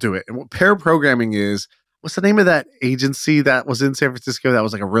some people do it. And what pair programming is, what's the name of that agency that was in San Francisco that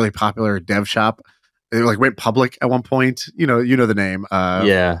was like a really popular dev shop? It like went public at one point. You know the name.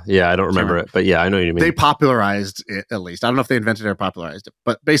 Yeah, I don't remember it, but yeah, I know what you mean. They popularized it, at least. I don't know if they invented it or popularized it,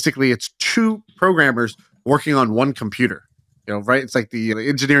 but basically it's two programmers working on one computer. Right? It's like the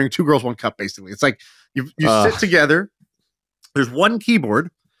engineering 2 girls 1 cup. Basically, it's like you sit together. There's one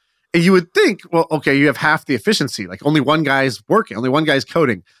keyboard. And you would think, well, okay, you have half the efficiency. Like only one guy's working, only one guy's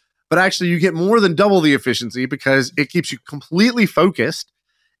coding. But actually you get more than double the efficiency because it keeps you completely focused.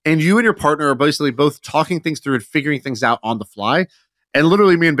 And you and your partner are basically both talking things through and figuring things out on the fly. And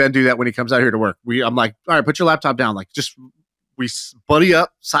literally me and Ben do that when he comes out here to work. I'm like, all right, put your laptop down. Like we buddy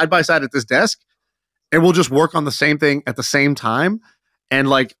up side by side at this desk and we'll just work on the same thing at the same time. And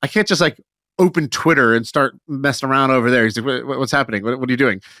like, I can't just like open Twitter and start messing around over there. He's like, what's happening? What are you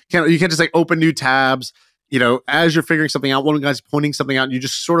doing? You can't just like open new tabs, as you're figuring something out, one guy's pointing something out and you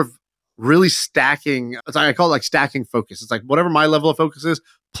just sort of really stacking. I call it like stacking focus. It's like whatever my level of focus is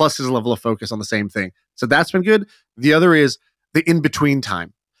plus his level of focus on the same thing. So that's been good. The other is the in-between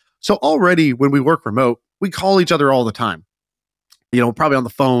time. So already when we work remote, we call each other all the time, probably on the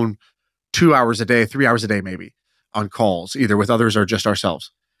phone 2 hours a day, 3 hours a day, maybe on calls, either with others or just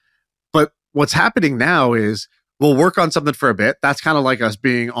ourselves. But what's happening now is we'll work on something for a bit. That's kind of like us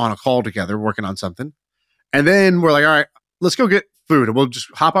being on a call together, working on something. And then we're like, all right, let's go get food. And we'll just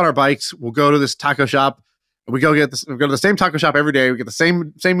hop on our bikes. We'll go to this taco shop. And we go to the same taco shop every day. We get the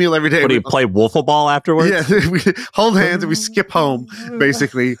same meal every day. What do you play wiffle ball afterwards? Yeah, we hold hands and we skip home,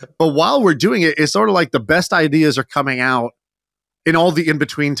 basically. But while we're doing it, it's sort of like the best ideas are coming out in all the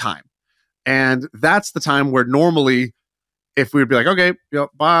in-between time. And that's the time where normally, if we'd be like, okay,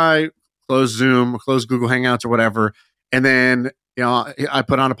 bye, close Zoom, close Google Hangouts or whatever. And then, I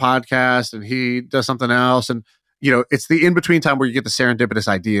put on a podcast and he does something else. And, it's the in-between time where you get the serendipitous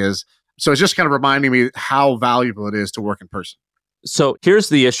ideas. So it's just kind of reminding me how valuable it is to work in person. So here's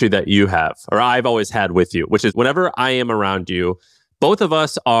the issue that you have, or I've always had with you, which is whenever I am around you, both of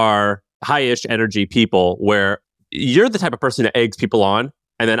us are high-ish energy people where you're the type of person that eggs people on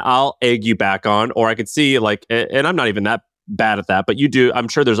and then I'll egg you back on, or I could see like, and I'm not even that bad at that, but you do. I'm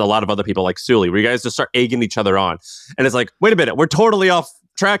sure there's a lot of other people like Sully where you guys just start egging each other on. And it's like, wait a minute, we're totally off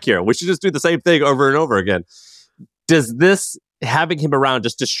track here. We should just do the same thing over and over again. Does this having him around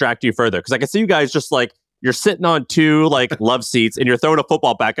just distract you further? Because I can see you guys just like, you're sitting on 2 like love seats and you're throwing a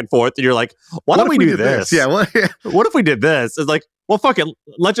football back and forth and you're like, why don't we do this? Yeah. What if we did this? It's like, well, fuck it.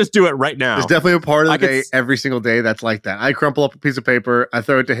 Let's just do it right now. There's definitely a part of the day, every single day that's like that. I crumple up a piece of paper, I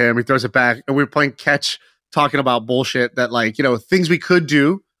throw it to him, he throws it back, and we're playing catch, talking about bullshit that like, things we could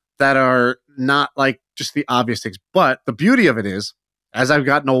do that are not like just the obvious things. But the beauty of it is, as I've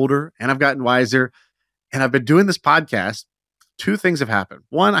gotten older and I've gotten wiser, And I've been doing this podcast. Two things have happened.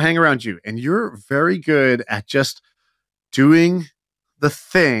 One, I hang around you, and you're very good at just doing the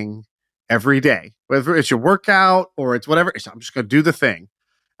thing every day, whether it's your workout or it's whatever. I'm just going to do the thing.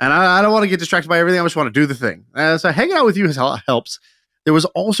 And I don't want to get distracted by everything. I just want to do the thing. So hanging out with you helps. There was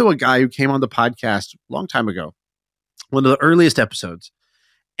also a guy who came on the podcast a long time ago, one of the earliest episodes.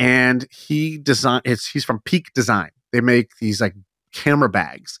 And he's from Peak Design. They make these like camera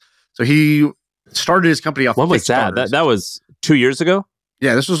bags. So he started his company off. When was that? That was 2 years ago?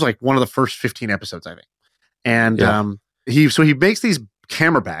 Yeah, this was like one of the first 15 episodes, I think. And he makes these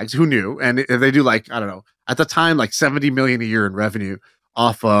camera bags. Who knew? And they do like, I don't know, at the time, like 70 million a year in revenue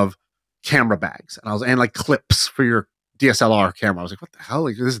off of camera bags. And like clips for your DSLR camera. I was like, what the hell?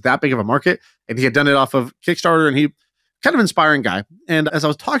 Like, this is that big of a market? And he had done it off of Kickstarter, and he kind of inspiring guy. And as I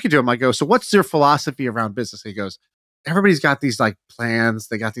was talking to him, I go, so what's your philosophy around business? He goes, everybody's got these like plans.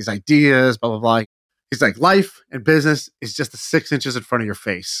 They got these ideas, blah, blah, blah. He's like, life and business is just the 6 inches in front of your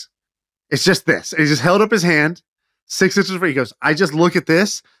face. It's just this. And he just held up his hand, 6 inches in front. He goes, I just look at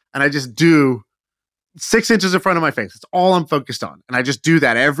this and I just do 6 inches in front of my face. That's all I'm focused on. And I just do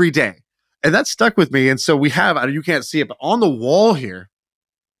that every day. And that stuck with me. And so we have, you can't see it, but on the wall here,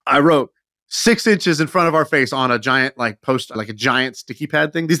 I wrote 6 inches in front of our face on a giant like post, like a giant sticky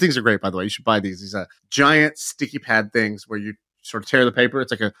pad thing. These things are great, by the way. You should buy these. These giant sticky pad things where you sort of tear the paper.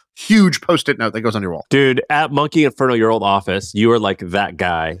 It's like a huge Post-it note that goes on your wall. Dude, at Monkey Inferno, your old office, you were like that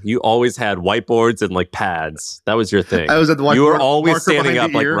guy. You always had whiteboards and like pads. That was your thing. I was at the whiteboard. You were always standing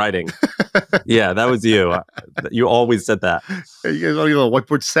up like writing. Yeah, that was you. You always said that. Hey, you guys want to get a little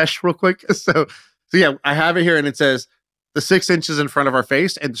whiteboard sesh real quick? So yeah, I have it here and it says the 6 inches in front of our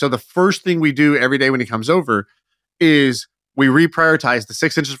face. And so the first thing we do every day when he comes over is we reprioritize the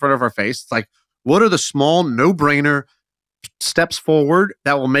 6 inches in front of our face. It's like, what are the small no-brainer steps forward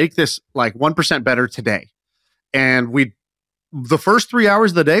that will make this like 1% better today? And the first 3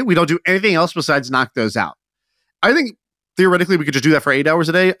 hours of the day, we don't do anything else besides knock those out. I think theoretically we could just do that for 8 hours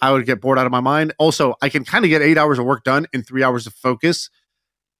a day. I would get bored out of my mind. Also, I can kind of get 8 hours of work done in 3 hours of focus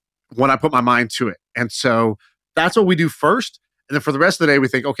when I put my mind to it. And so that's what we do first. And then for the rest of the day, we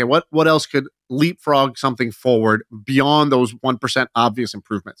think, okay, what else could leapfrog something forward beyond those 1% obvious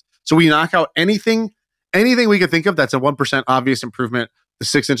improvements? So we knock out anything we could think of that's a 1% obvious improvement, the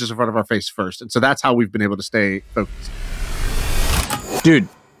 6 inches in front of our face first. And so that's how we've been able to stay focused. Dude,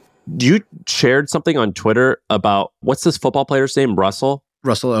 you shared something on Twitter about, what's this football player's name? Russell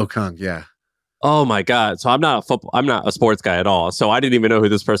Okung, yeah. Oh my God. So I'm not a sports guy at all. So I didn't even know who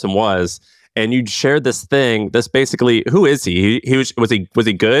this person was. And you shared this thing. This basically, who is he? Was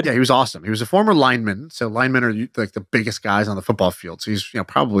he good? Yeah, he was awesome. He was a former lineman. So linemen are like the biggest guys on the football field. So he's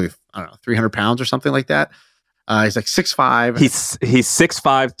probably, I don't know, 300 pounds or something like that. He's like 6'5". He's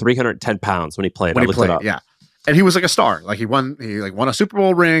 6'5", 310 pounds when he played. I looked it up. Yeah. And he was like a star. Like he won a Super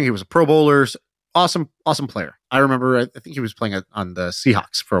Bowl ring. He was a Pro Bowler. Awesome player. I remember. I think he was playing on the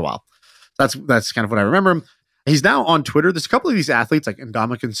Seahawks for a while. That's kind of what I remember him. He's now on Twitter. There's a couple of these athletes like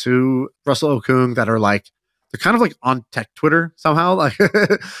Ndamukong Suh, Russell Okung that are like, they're kind of like on tech Twitter somehow. Like,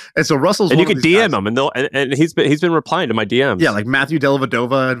 and so Russell's, and you can DM him, and he's been replying to my DMs. Yeah, like Matthew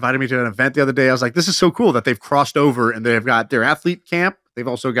Dellavedova invited me to an event the other day. I was like, this is so cool that they've crossed over and they've got their athlete camp. They've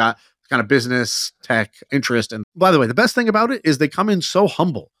also got kind of business tech interest. And by the way, the best thing about it is they come in so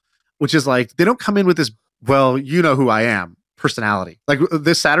humble, which is like they don't come in with this, well, you know who I am personality. Like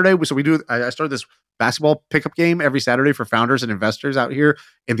this Saturday, so I started this basketball pickup game every Saturday for founders and investors out here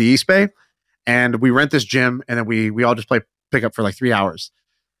in the East Bay. And we rent this gym and then we all just play pickup for like 3 hours.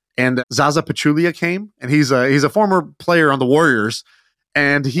 And Zaza Pachulia came, and he's a former player on the Warriors.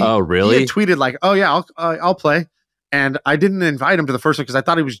 And he had tweeted like, oh yeah, I'll play. And I didn't invite him to the first one because I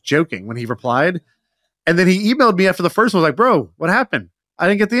thought he was joking when he replied. And then he emailed me after the first one, was like, bro, what happened? I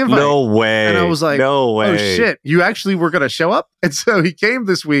didn't get the invite. No way. And I was like, no way. Oh shit, you actually were going to show up? And so he came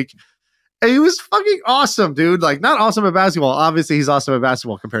this week. And he was fucking awesome, dude. Like, not awesome at basketball. Obviously, he's awesome at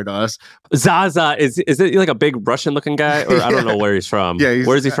basketball compared to us. Zaza, is it like a big Russian-looking guy? Or I don't know where he's from. Yeah,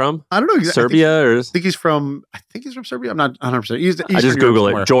 where is he from? I don't know exactly. Serbia? I think he's from Serbia. I'm not 100%. I just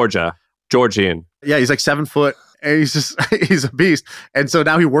Google it. Georgian. Yeah, he's like 7 foot. And he's a beast. And so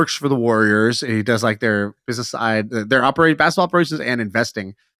now he works for the Warriors. He does like their business side, their basketball operations and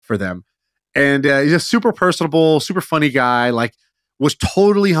investing for them. And he's just super personable, super funny guy. Like, was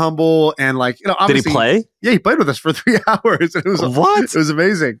totally humble and like, obviously. Did he play? Yeah, he played with us for 3 hours. It was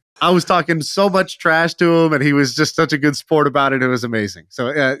amazing. I was talking so much trash to him and he was just such a good sport about it. It was amazing. So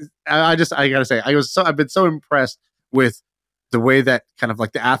I gotta say, I've been so impressed with the way that kind of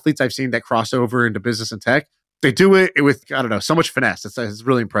like the athletes I've seen that cross over into business and tech. They do it with, I don't know, so much finesse. It's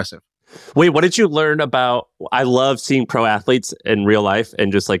really impressive. Wait, what did you learn about? I love seeing pro athletes in real life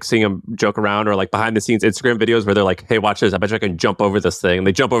and just like seeing them joke around or like behind the scenes Instagram videos where they're like, hey, watch this. I bet you I can jump over this thing. And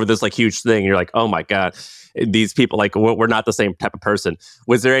they jump over this like huge thing. And you're like, oh my God, these people, like, we're not the same type of person.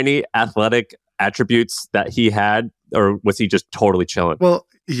 Was there any athletic attributes that he had, or was he just totally chilling? Well,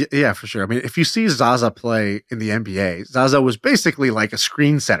 yeah, for sure. I mean, if you see Zaza play in the NBA, Zaza was basically like a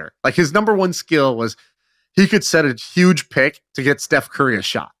screen setter. Like his number one skill was he could set a huge pick to get Steph Curry a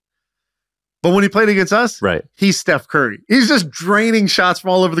shot. But when he played against us, right, he's Steph Curry. He's just draining shots from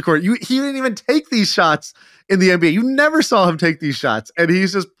all over the court. He didn't even take these shots in the NBA. You never saw him take these shots. And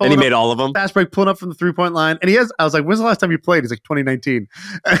he's just pulling and he made all of them. Fast break, pulling up from the 3-point line. And I was like, when's the last time you played? He's like, 2019.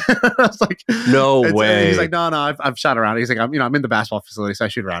 I was like, no way. He's like, no, I've shot around. He's like, I'm in the basketball facility, so I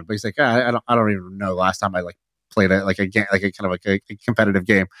shoot around. But he's like, I don't even know the last time I like played a game, like a kind of like a competitive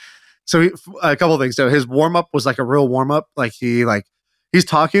game. So a couple of things. So his warm up was like a real warm up. Like he's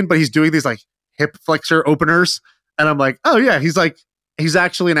talking, but he's doing these like hip flexor openers, and I'm like, oh yeah, he's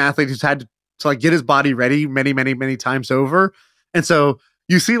actually an athlete who's had to like get his body ready many times over. And so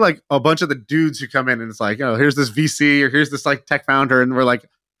you see like a bunch of the dudes who come in and it's like, oh, here's this VC or here's this like tech founder, and we're like, I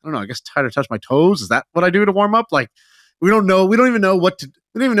don't know, I guess try to touch my toes. Is that what I do to warm up? Like we don't even know what to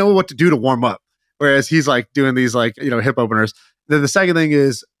do to warm up. Whereas he's like doing these like, hip openers. Then the second thing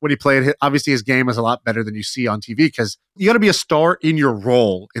is when he played, obviously his game is a lot better than you see on TV because you got to be a star in your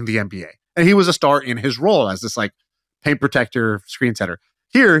role in the NBA. And he was a star in his role as this like paint protector, screen setter.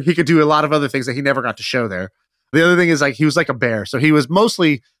 Here, he could do a lot of other things that he never got to show there. The other thing is like he was like a bear. So he was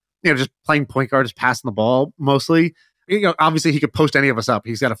mostly, just playing point guard, just passing the ball mostly. Obviously he could post any of us up.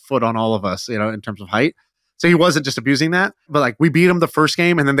 He's got a foot on all of us, in terms of height. So he wasn't just abusing that. But like we beat him the first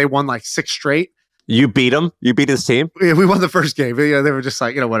game and then they won like 6 straight. You beat him? You beat his team? Yeah, we won the first game. They were just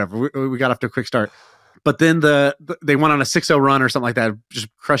like, whatever. We got off to a quick start. But then they went on a 6-0 run or something like that, just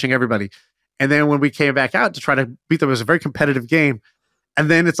crushing everybody. And then when we came back out to try to beat them, it was a very competitive game. And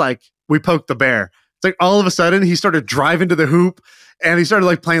then it's like, we poked the bear. It's like all of a sudden he started driving to the hoop and he started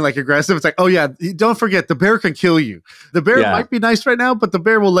like playing like aggressive. It's like, oh yeah, don't forget the bear can kill you. The bear might be nice right now, but the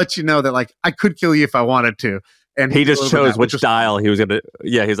bear will let you know that like I could kill you if I wanted to. And he just chose which dial he was gonna.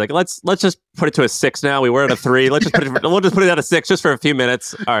 Yeah, he's like, let's just put it to a 6 now. We were at a 3. We'll just put it at a 6 just for a few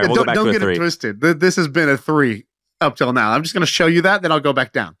minutes. All right, we'll go back to a 3. Don't get it twisted. This has been a 3 up till now. I'm just gonna show you that, then I'll go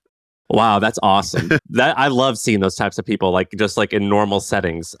back down. Wow, that's awesome. I love seeing those types of people, like just like in normal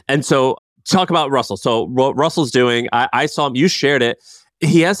settings. And so talk about Russell. So what Russell's doing, I saw him, you shared it.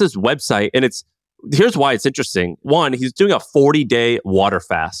 He has this website and here's why it's interesting. One, he's doing a 40-day water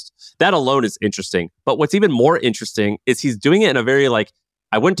fast. That alone is interesting. But what's even more interesting is he's doing it in a very like,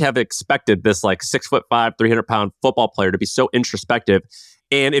 I wouldn't have expected this like 6'5", 300-pound football player to be so introspective.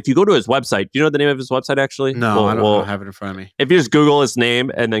 And if you go to his website, do you know the name of his website actually? No, I don't have it in front of me. If you just Google his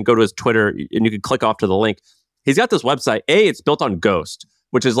name and then go to his Twitter and you can click off to the link, he's got this website. It's built on Ghost,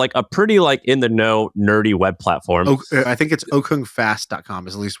 which is like a pretty like in the know nerdy web platform. I think it's okungfast.com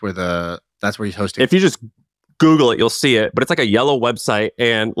is at least that's where he's hosting. If you just Google it, you'll see it, but it's like a yellow website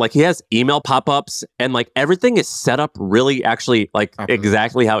and like he has email pop-ups and like everything is set up really actually like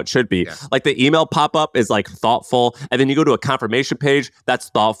exactly how it should be. Yeah. Like the email pop-up is like thoughtful and then you go to a confirmation page that's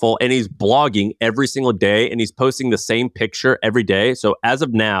thoughtful and he's blogging every single day and he's posting the same picture every day. So as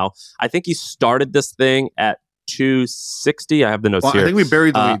of now, I think he started this thing at 260. I have the notes here. I think we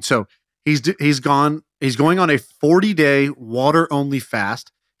buried the lead. So he's going on a 40-day water-only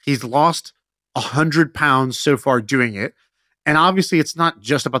fast. He's lost 100 pounds so far doing it. And obviously it's not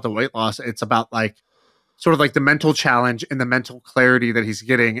just about the weight loss. It's about like sort of like the mental challenge and the mental clarity that he's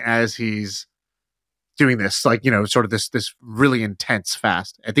getting as he's doing this, like, sort of this really intense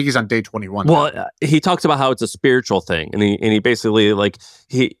fast. I think he's on day 21. Well, he talks about how it's a spiritual thing. And he basically like,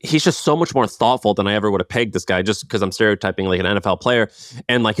 he's just so much more thoughtful than I ever would have pegged this guy just because I'm stereotyping like an NFL player.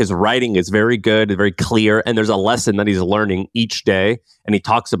 And like his writing is very good, very clear. And there's a lesson that he's learning each day. And he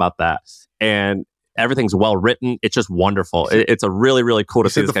talks about that. And everything's well written. It's just wonderful. It's a really, really cool to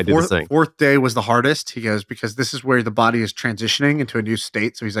see this guy do this thing. The 4th day was the hardest. He goes, because this is where the body is transitioning into a new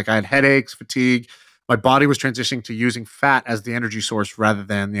state. So he's like, I had headaches, fatigue. My body was transitioning to using fat as the energy source rather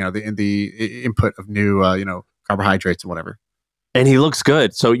than, the input of new, carbohydrates and whatever. And he looks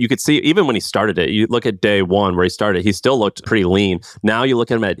good. So you could see, even when he started it, you look at day 1 where he started, he still looked pretty lean. Now you look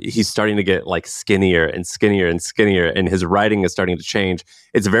at him he's starting to get like skinnier and skinnier and skinnier, and his writing is starting to change.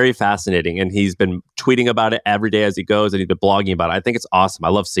 It's very fascinating. And he's been tweeting about it every day as he goes, and he's been blogging about it. I think it's awesome. I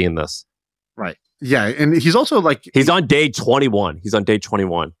love seeing this. Right. Yeah. And he's also like... He's on day 21.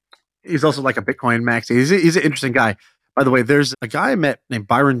 He's also like a Bitcoin max. He's an interesting guy. By the way, there's a guy I met named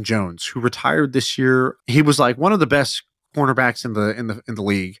Byron Jones who retired this year. He was like one of the best cornerbacks in the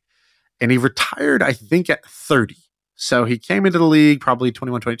league, And he retired, I think, at 30. So he came into the league probably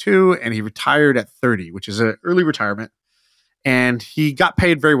 21, 22, and he retired at 30, which is an early retirement. And he got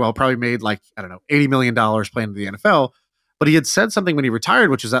paid very well, probably made like, I don't know, $80 million playing in the NFL. But he had said something when he retired,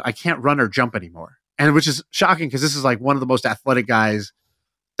 which is that I can't run or jump anymore. And which is shocking because this is like one of the most athletic guys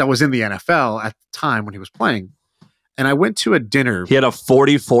that was in the NFL at the time when he was playing. And I went to a dinner. He had a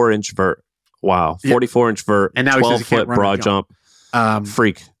 44-inch vert. Wow. 44-inch vert, and now 12-foot broad jump.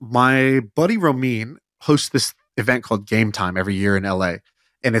 Freak. My buddy Romeen hosts this event called Game Time every year in LA.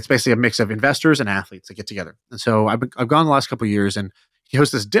 And it's basically a mix of investors and athletes that get together. And so I've gone the last couple of years, and he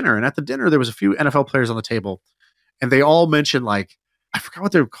hosts this dinner. And at the dinner, there was a few NFL players on the table, and they all mentioned like, I forgot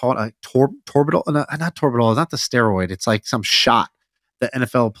what they were called, Torbital, not Torbital, not the steroid. It's like some shot that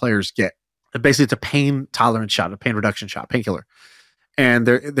NFL players get. And basically, it's a pain tolerance shot, a pain reduction shot, painkiller. And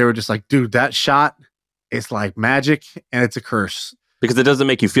they were just like, dude, that shot is like magic, and it's a curse. Because it doesn't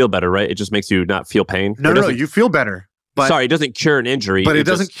make you feel better, right? It just makes you not feel pain. No, you feel better. But, sorry, it doesn't cure an injury. But it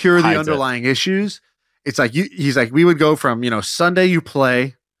doesn't cure the underlying issues. It's like, he's like, we would go from, Sunday you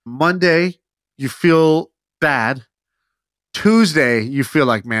play, Monday you feel bad, Tuesday you feel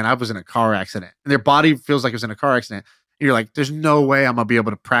like, man, I was in a car accident. And their body feels like it was in a car accident. And you're like, there's no way I'm going to be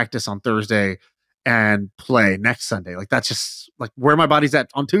able to practice on Thursday and play next Sunday. Like, that's just like where my body's at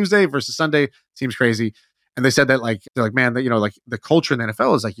on Tuesday versus Sunday seems crazy. And they said that like, they're like, man, that, like the culture in the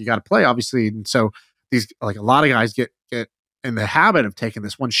NFL is like, you got to play, obviously. And so these, like a lot of guys get in the habit of taking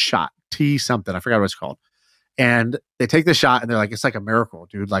this one shot, T something, I forgot what it's called. And they take the shot and they're like, it's like a miracle,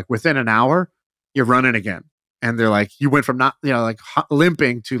 dude. Like within an hour, you're running again. And they're like, you went from not, like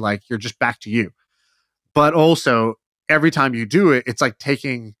limping to like, you're just back to you. But also every time you do it, it's like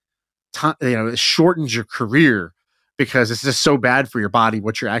taking time, it shortens your career because it's just so bad for your body,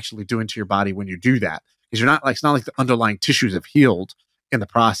 what you're actually doing to your body when you do that. Because you're not like, it's not like the underlying tissues have healed in the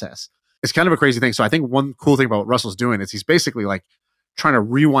process. It's kind of a crazy thing. So I think one cool thing about what Russell's doing is he's basically like trying to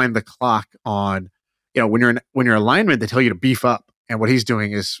rewind the clock on, when you're in alignment, they tell you to beef up. And what he's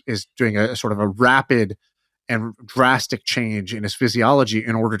doing is doing a sort of a rapid and drastic change in his physiology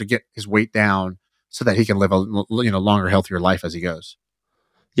in order to get his weight down so that he can live a longer, healthier life as he goes.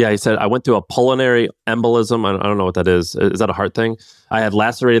 Yeah, he said, I went through a pulmonary embolism. I don't know what that is. Is that a heart thing? I had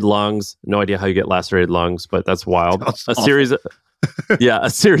lacerated lungs. No idea how you get lacerated lungs, but that's wild. A series of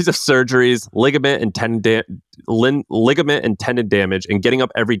surgeries, ligament and tendon damage, and getting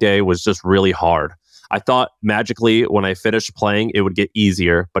up every day was just really hard. I thought magically when I finished playing, it would get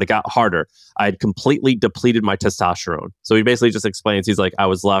easier, but it got harder. I had completely depleted my testosterone. So he basically just explains, he's like, I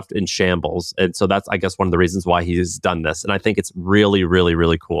was left in shambles. And so that's, I guess, one of the reasons why he's done this. And I think it's really, really,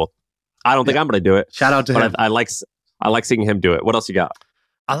 really cool. I don't think I'm going to do it. Shout out to him. I like seeing him do it. What else you got?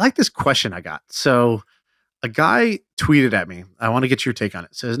 I like this question I got. So a guy tweeted at me. I want to get your take on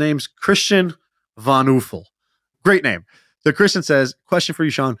it. So his name's Christian Von Uffel. Great name. So Christian says, question for you,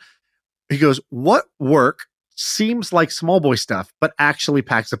 Sean. He goes, what work seems like small boy stuff, but actually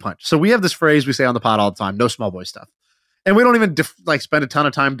packs a punch? So we have this phrase we say on the pod all the time, no small boy stuff. And we don't even spend a ton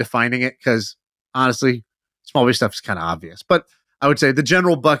of time defining it because honestly, small boy stuff is kind of obvious. But I would say the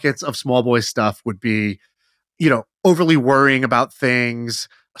general buckets of small boy stuff would be, overly worrying about things.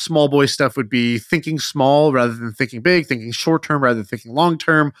 Small boy stuff would be thinking small rather than thinking big, thinking short term rather than thinking long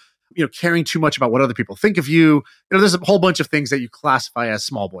term. Caring too much about what other people think of you. There's a whole bunch of things that you classify as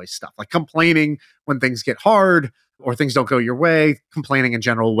small boy stuff, like complaining when things get hard or things don't go your way, complaining in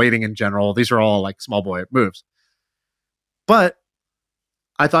general, waiting in general. These are all like small boy moves. But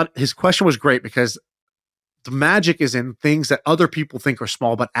I thought his question was great because the magic is in things that other people think are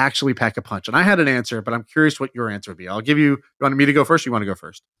small, but actually pack a punch. And I had an answer, but I'm curious what your answer would be. I'll give you want me to go first or you want to go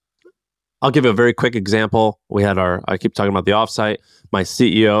first? I'll give you a very quick example. We had I keep talking about the offsite. My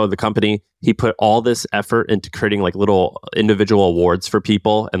CEO of the company, he put all this effort into creating like little individual awards for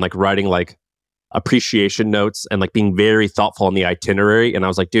people and like writing like appreciation notes and like being very thoughtful on the itinerary. And I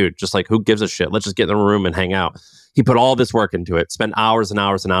was like, dude, just like, who gives a shit? Let's just get in the room and hang out. He put all this work into it, spent hours and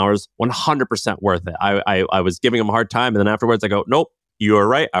hours and hours, 100% worth it. I was giving him a hard time. And then afterwards I go, nope, you were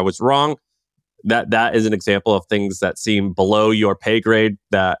right. I was wrong. That is an example of things that seem below your pay grade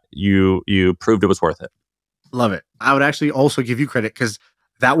that you proved it was worth it. Love it. I would actually also give you credit because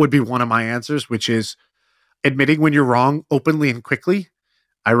that would be one of my answers, which is admitting when you're wrong openly and quickly.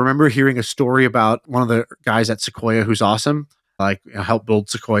 I remember hearing a story about one of the guys at Sequoia who's awesome, helped build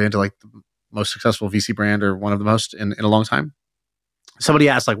Sequoia into like the most successful VC brand or one of the most in a long time. Somebody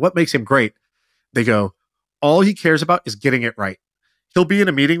asked like, what makes him great? They go, all he cares about is getting it right. He'll be in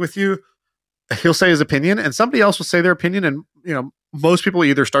a meeting with you. He'll say his opinion and somebody else will say their opinion. And, most people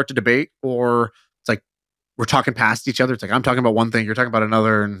either start to debate or it's like, we're talking past each other. It's like, I'm talking about one thing, you're talking about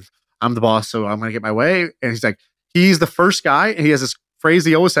another. And I'm the boss, so I'm going to get my way. And he's like, he's the first guy. And he has this phrase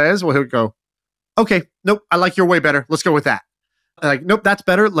he always says, well, he'll go, okay, nope, I like your way better. Let's go with that. Like, nope, that's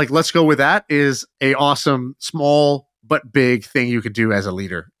better. Like, let's go with that is a awesome, small, but big thing you could do as a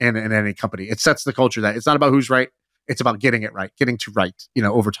leader in any company. It sets the culture that it's not about who's right. It's about getting it right, getting to right,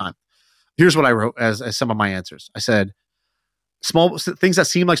 over time. Here's what I wrote as some of my answers. I said, small things that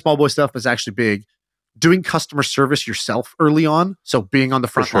seem like small boy stuff, but it's actually big. Doing customer service yourself early on. So being on the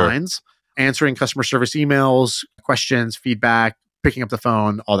front lines, answering customer service emails, questions, feedback, picking up the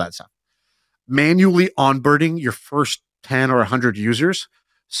phone, all that stuff. Manually onboarding your first 10 or 100 users.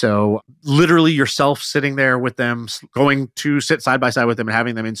 So literally yourself sitting there with them, going to sit side by side with them and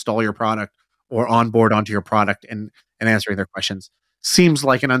having them install your product or onboard onto your product and answering their questions. Seems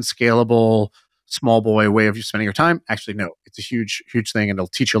like an unscalable, small boy way of you spending your time. Actually, no, it's a huge, huge thing and it'll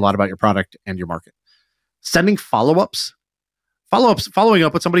teach you a lot about your product and your market. Sending follow-ups, following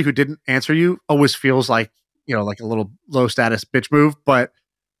up with somebody who didn't answer you always feels like, like a little low status bitch move, but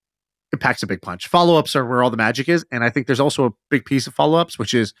it packs a big punch. Follow-ups are where all the magic is. And I think there's also a big piece of follow-ups,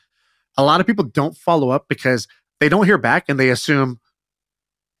 which is a lot of people don't follow up because they don't hear back and they assume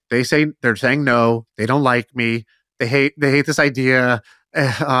they're saying no, they don't like me, they hate this idea. You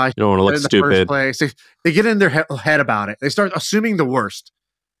don't want to look stupid. They get in their head about it. They start assuming the worst.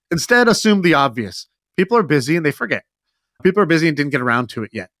 Instead, assume the obvious. People are busy and they forget. People are busy and didn't get around to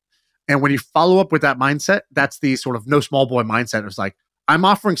it yet. And when you follow up with that mindset, that's the sort of no small boy mindset. It's like, I'm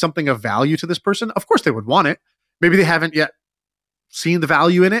offering something of value to this person. Of course they would want it. Maybe they haven't yet seen the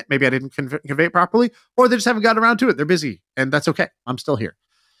value in it. Maybe I didn't convey it properly, or they just haven't gotten around to it. They're busy and that's okay. I'm still here.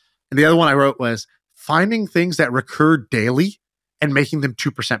 And the other one I wrote was finding things that recur daily and making them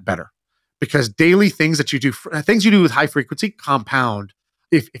 2% better. Because daily things that you do, things you do with high frequency compound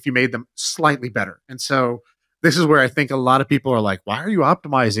if you made them slightly better. And so this is where I think a lot of people are like, why are you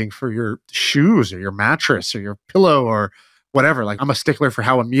optimizing for your shoes or your mattress or your pillow or whatever? Like, I'm a stickler for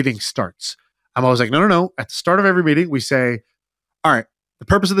how a meeting starts. I'm always like, no. At the start of every meeting, we say, all right, the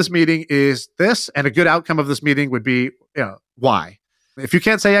purpose of this meeting is this, and a good outcome of this meeting would be Y. If you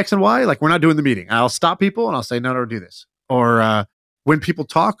can't say X and Y, like, we're not doing the meeting. I'll stop people and I'll say, no, do this. Or when people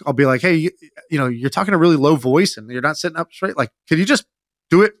talk, I'll be like, hey, you're talking a really low voice and you're not sitting up straight. Like, can you just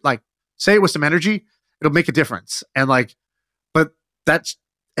do it? Like, say it with some energy. It'll make a difference. And but that's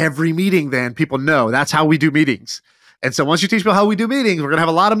every meeting. Then people know that's how we do meetings. And so once you teach people how we do meetings, we're going to have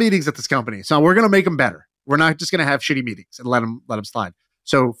a lot of meetings at this company. So we're going to make them better. We're not just going to have shitty meetings and let them slide.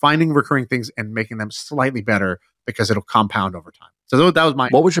 So finding recurring things and making them slightly better because it'll compound over time. So that was my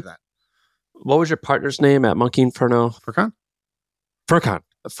What was your partner's name at Monkey Inferno? Furkan,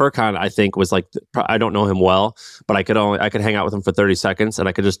 I think, was like, I don't know him well, but I could hang out with him for 30 seconds and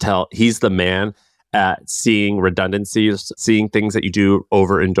I could just tell he's the man at seeing redundancies, seeing things that you do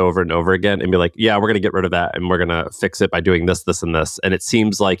over and over and over again and be like, yeah, we're going to get rid of that and we're going to fix it by doing this, this, and this. And it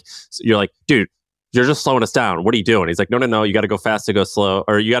seems like you're like, dude, you're just slowing us down. What are you doing? He's like, no, you got to go fast to go slow,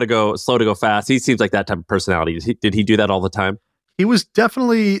 or you got to go slow to go fast. He seems like that type of personality. Did he do that all the time? He was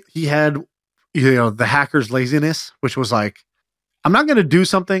definitely, he had, the hacker's laziness, which was like, I'm not going to do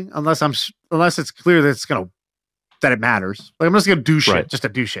something unless it's clear that that it matters. Like, I'm just going to do shit just to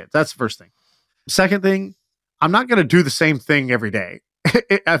do shit. That's the first thing. Second thing, I'm not going to do the same thing every day.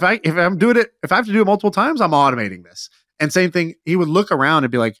 If I'm doing it, if I have to do it multiple times, I'm automating this. And same thing, he would look around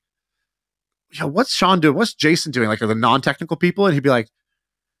and be like, what's Sean doing? What's Jason doing? Like, are the non-technical people? And he'd be like,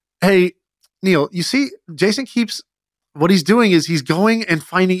 hey, Neil, you see, Jason what he's doing is he's going and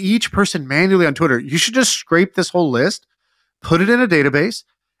finding each person manually on Twitter. You should just scrape this whole list, put it in a database,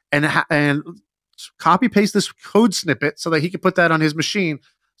 and copy paste this code snippet so that he could put that on his machine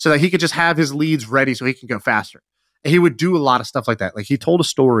so that he could just have his leads ready so he can go faster. And he would do a lot of stuff like that. Like, he told a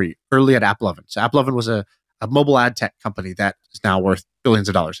story early at AppLovin. So AppLovin was a mobile ad tech company that is now worth billions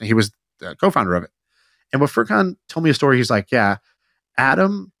of dollars. And he was the co-founder of it. And when Furkan told me a story, he's like, yeah,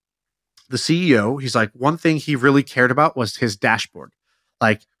 Adam, the CEO, he's like, one thing he really cared about was his dashboard.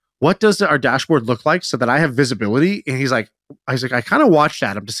 Like, what does our dashboard look like so that I have visibility? And he's like, I kind of watched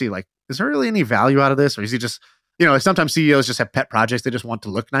Adam to see, like, is there really any value out of this? Or is he just, sometimes CEOs just have pet projects. They just want to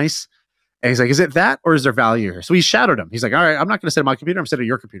look nice. And he's like, is it that or is there value here? So he shadowed him. He's like, all right, I'm not going to sit at my computer. I'm sitting at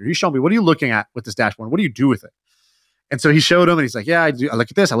your computer. You show me, what are you looking at with this dashboard? What do you do with it? And so he showed him and he's like, yeah, I look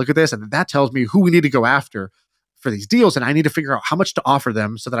at this. I look at this. And that tells me who we need to go after for these deals. And I need to figure out how much to offer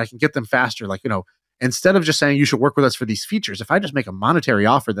them so that I can get them faster. Like, instead of just saying you should work with us for these features, if I just make a monetary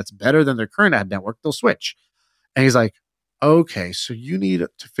offer that's better than their current ad network, they'll switch. And he's like, okay, so you need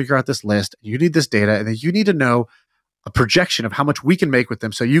to figure out this list. You need this data. And then you need to know a projection of how much we can make with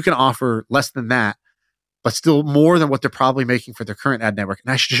them so you can offer less than that but still more than what they're probably making for their current ad network.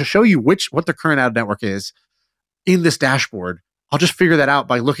 And I should show you what their current ad network is in this dashboard. I'll just figure that out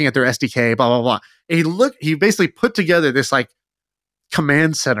by looking at their SDK, blah, blah, blah. And he basically put together this like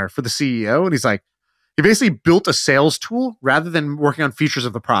command center for the CEO. And he's like, he basically built a sales tool rather than working on features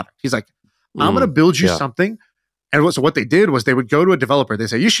of the product. He's like, I'm going to build you something. And so what they did was they would go to a developer. They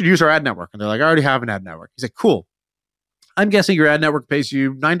say, you should use our ad network. And they're like, I already have an ad network. He's like, cool. I'm guessing your ad network pays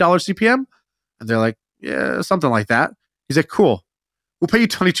you $9 CPM. And they're like, yeah, something like that. He's like, cool. We'll pay you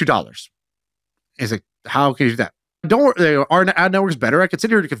 $22. He's like, how can you do that? Don't worry, our ad network's better. I can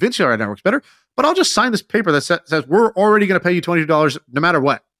sit here to convince you our ad network's better, but I'll just sign this paper that says we're already going to pay you $22 no matter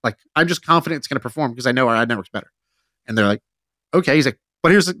what. Like, I'm just confident it's going to perform because I know our ad network's better. And they're like, okay. He's like,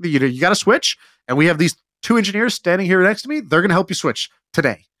 but here's the, you got to switch. And we have these 2 engineers standing here next to me. They're going to help you switch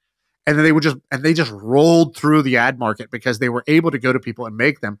today. And then they just rolled through the ad market because they were able to go to people and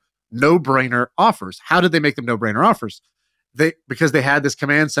make them no-brainer offers. How did they make them no-brainer offers? Because they had this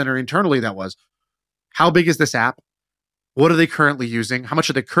command center internally that was, how big is this app? What are they currently using? How much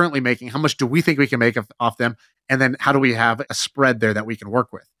are they currently making? How much do we think we can make off them? And then how do we have a spread there that we can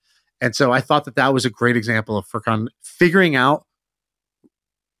work with? And so I thought that was a great example of Furkan figuring out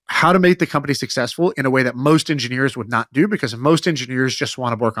how to make the company successful in a way that most engineers would not do, because most engineers just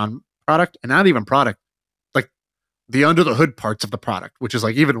want to work on product, and not even product, like the under the hood parts of the product, which is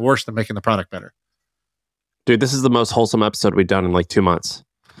like even worse than making the product better. Dude, this is the most wholesome episode we've done in like 2 months.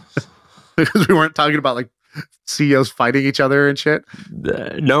 Because we weren't talking about like CEOs fighting each other and shit.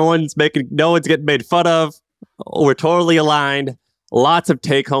 No one's getting made fun of. We're totally aligned. Lots of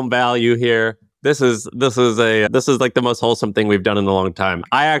take-home value here. This is like the most wholesome thing we've done in a long time.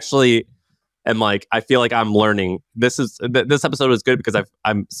 I actually am like, I feel like I'm learning. This episode was good because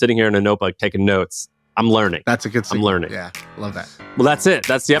I'm sitting here in a notebook taking notes. I'm learning. That's a good signal. I'm learning. Yeah, love that. Well, that's it.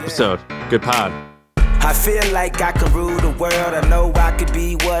 That's the episode. Good pod. I feel like I can rule the world. I know I could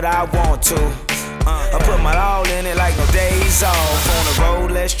be what I want to. I put my all in it like no days off. On the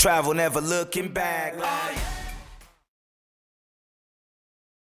road, let's travel, never looking back.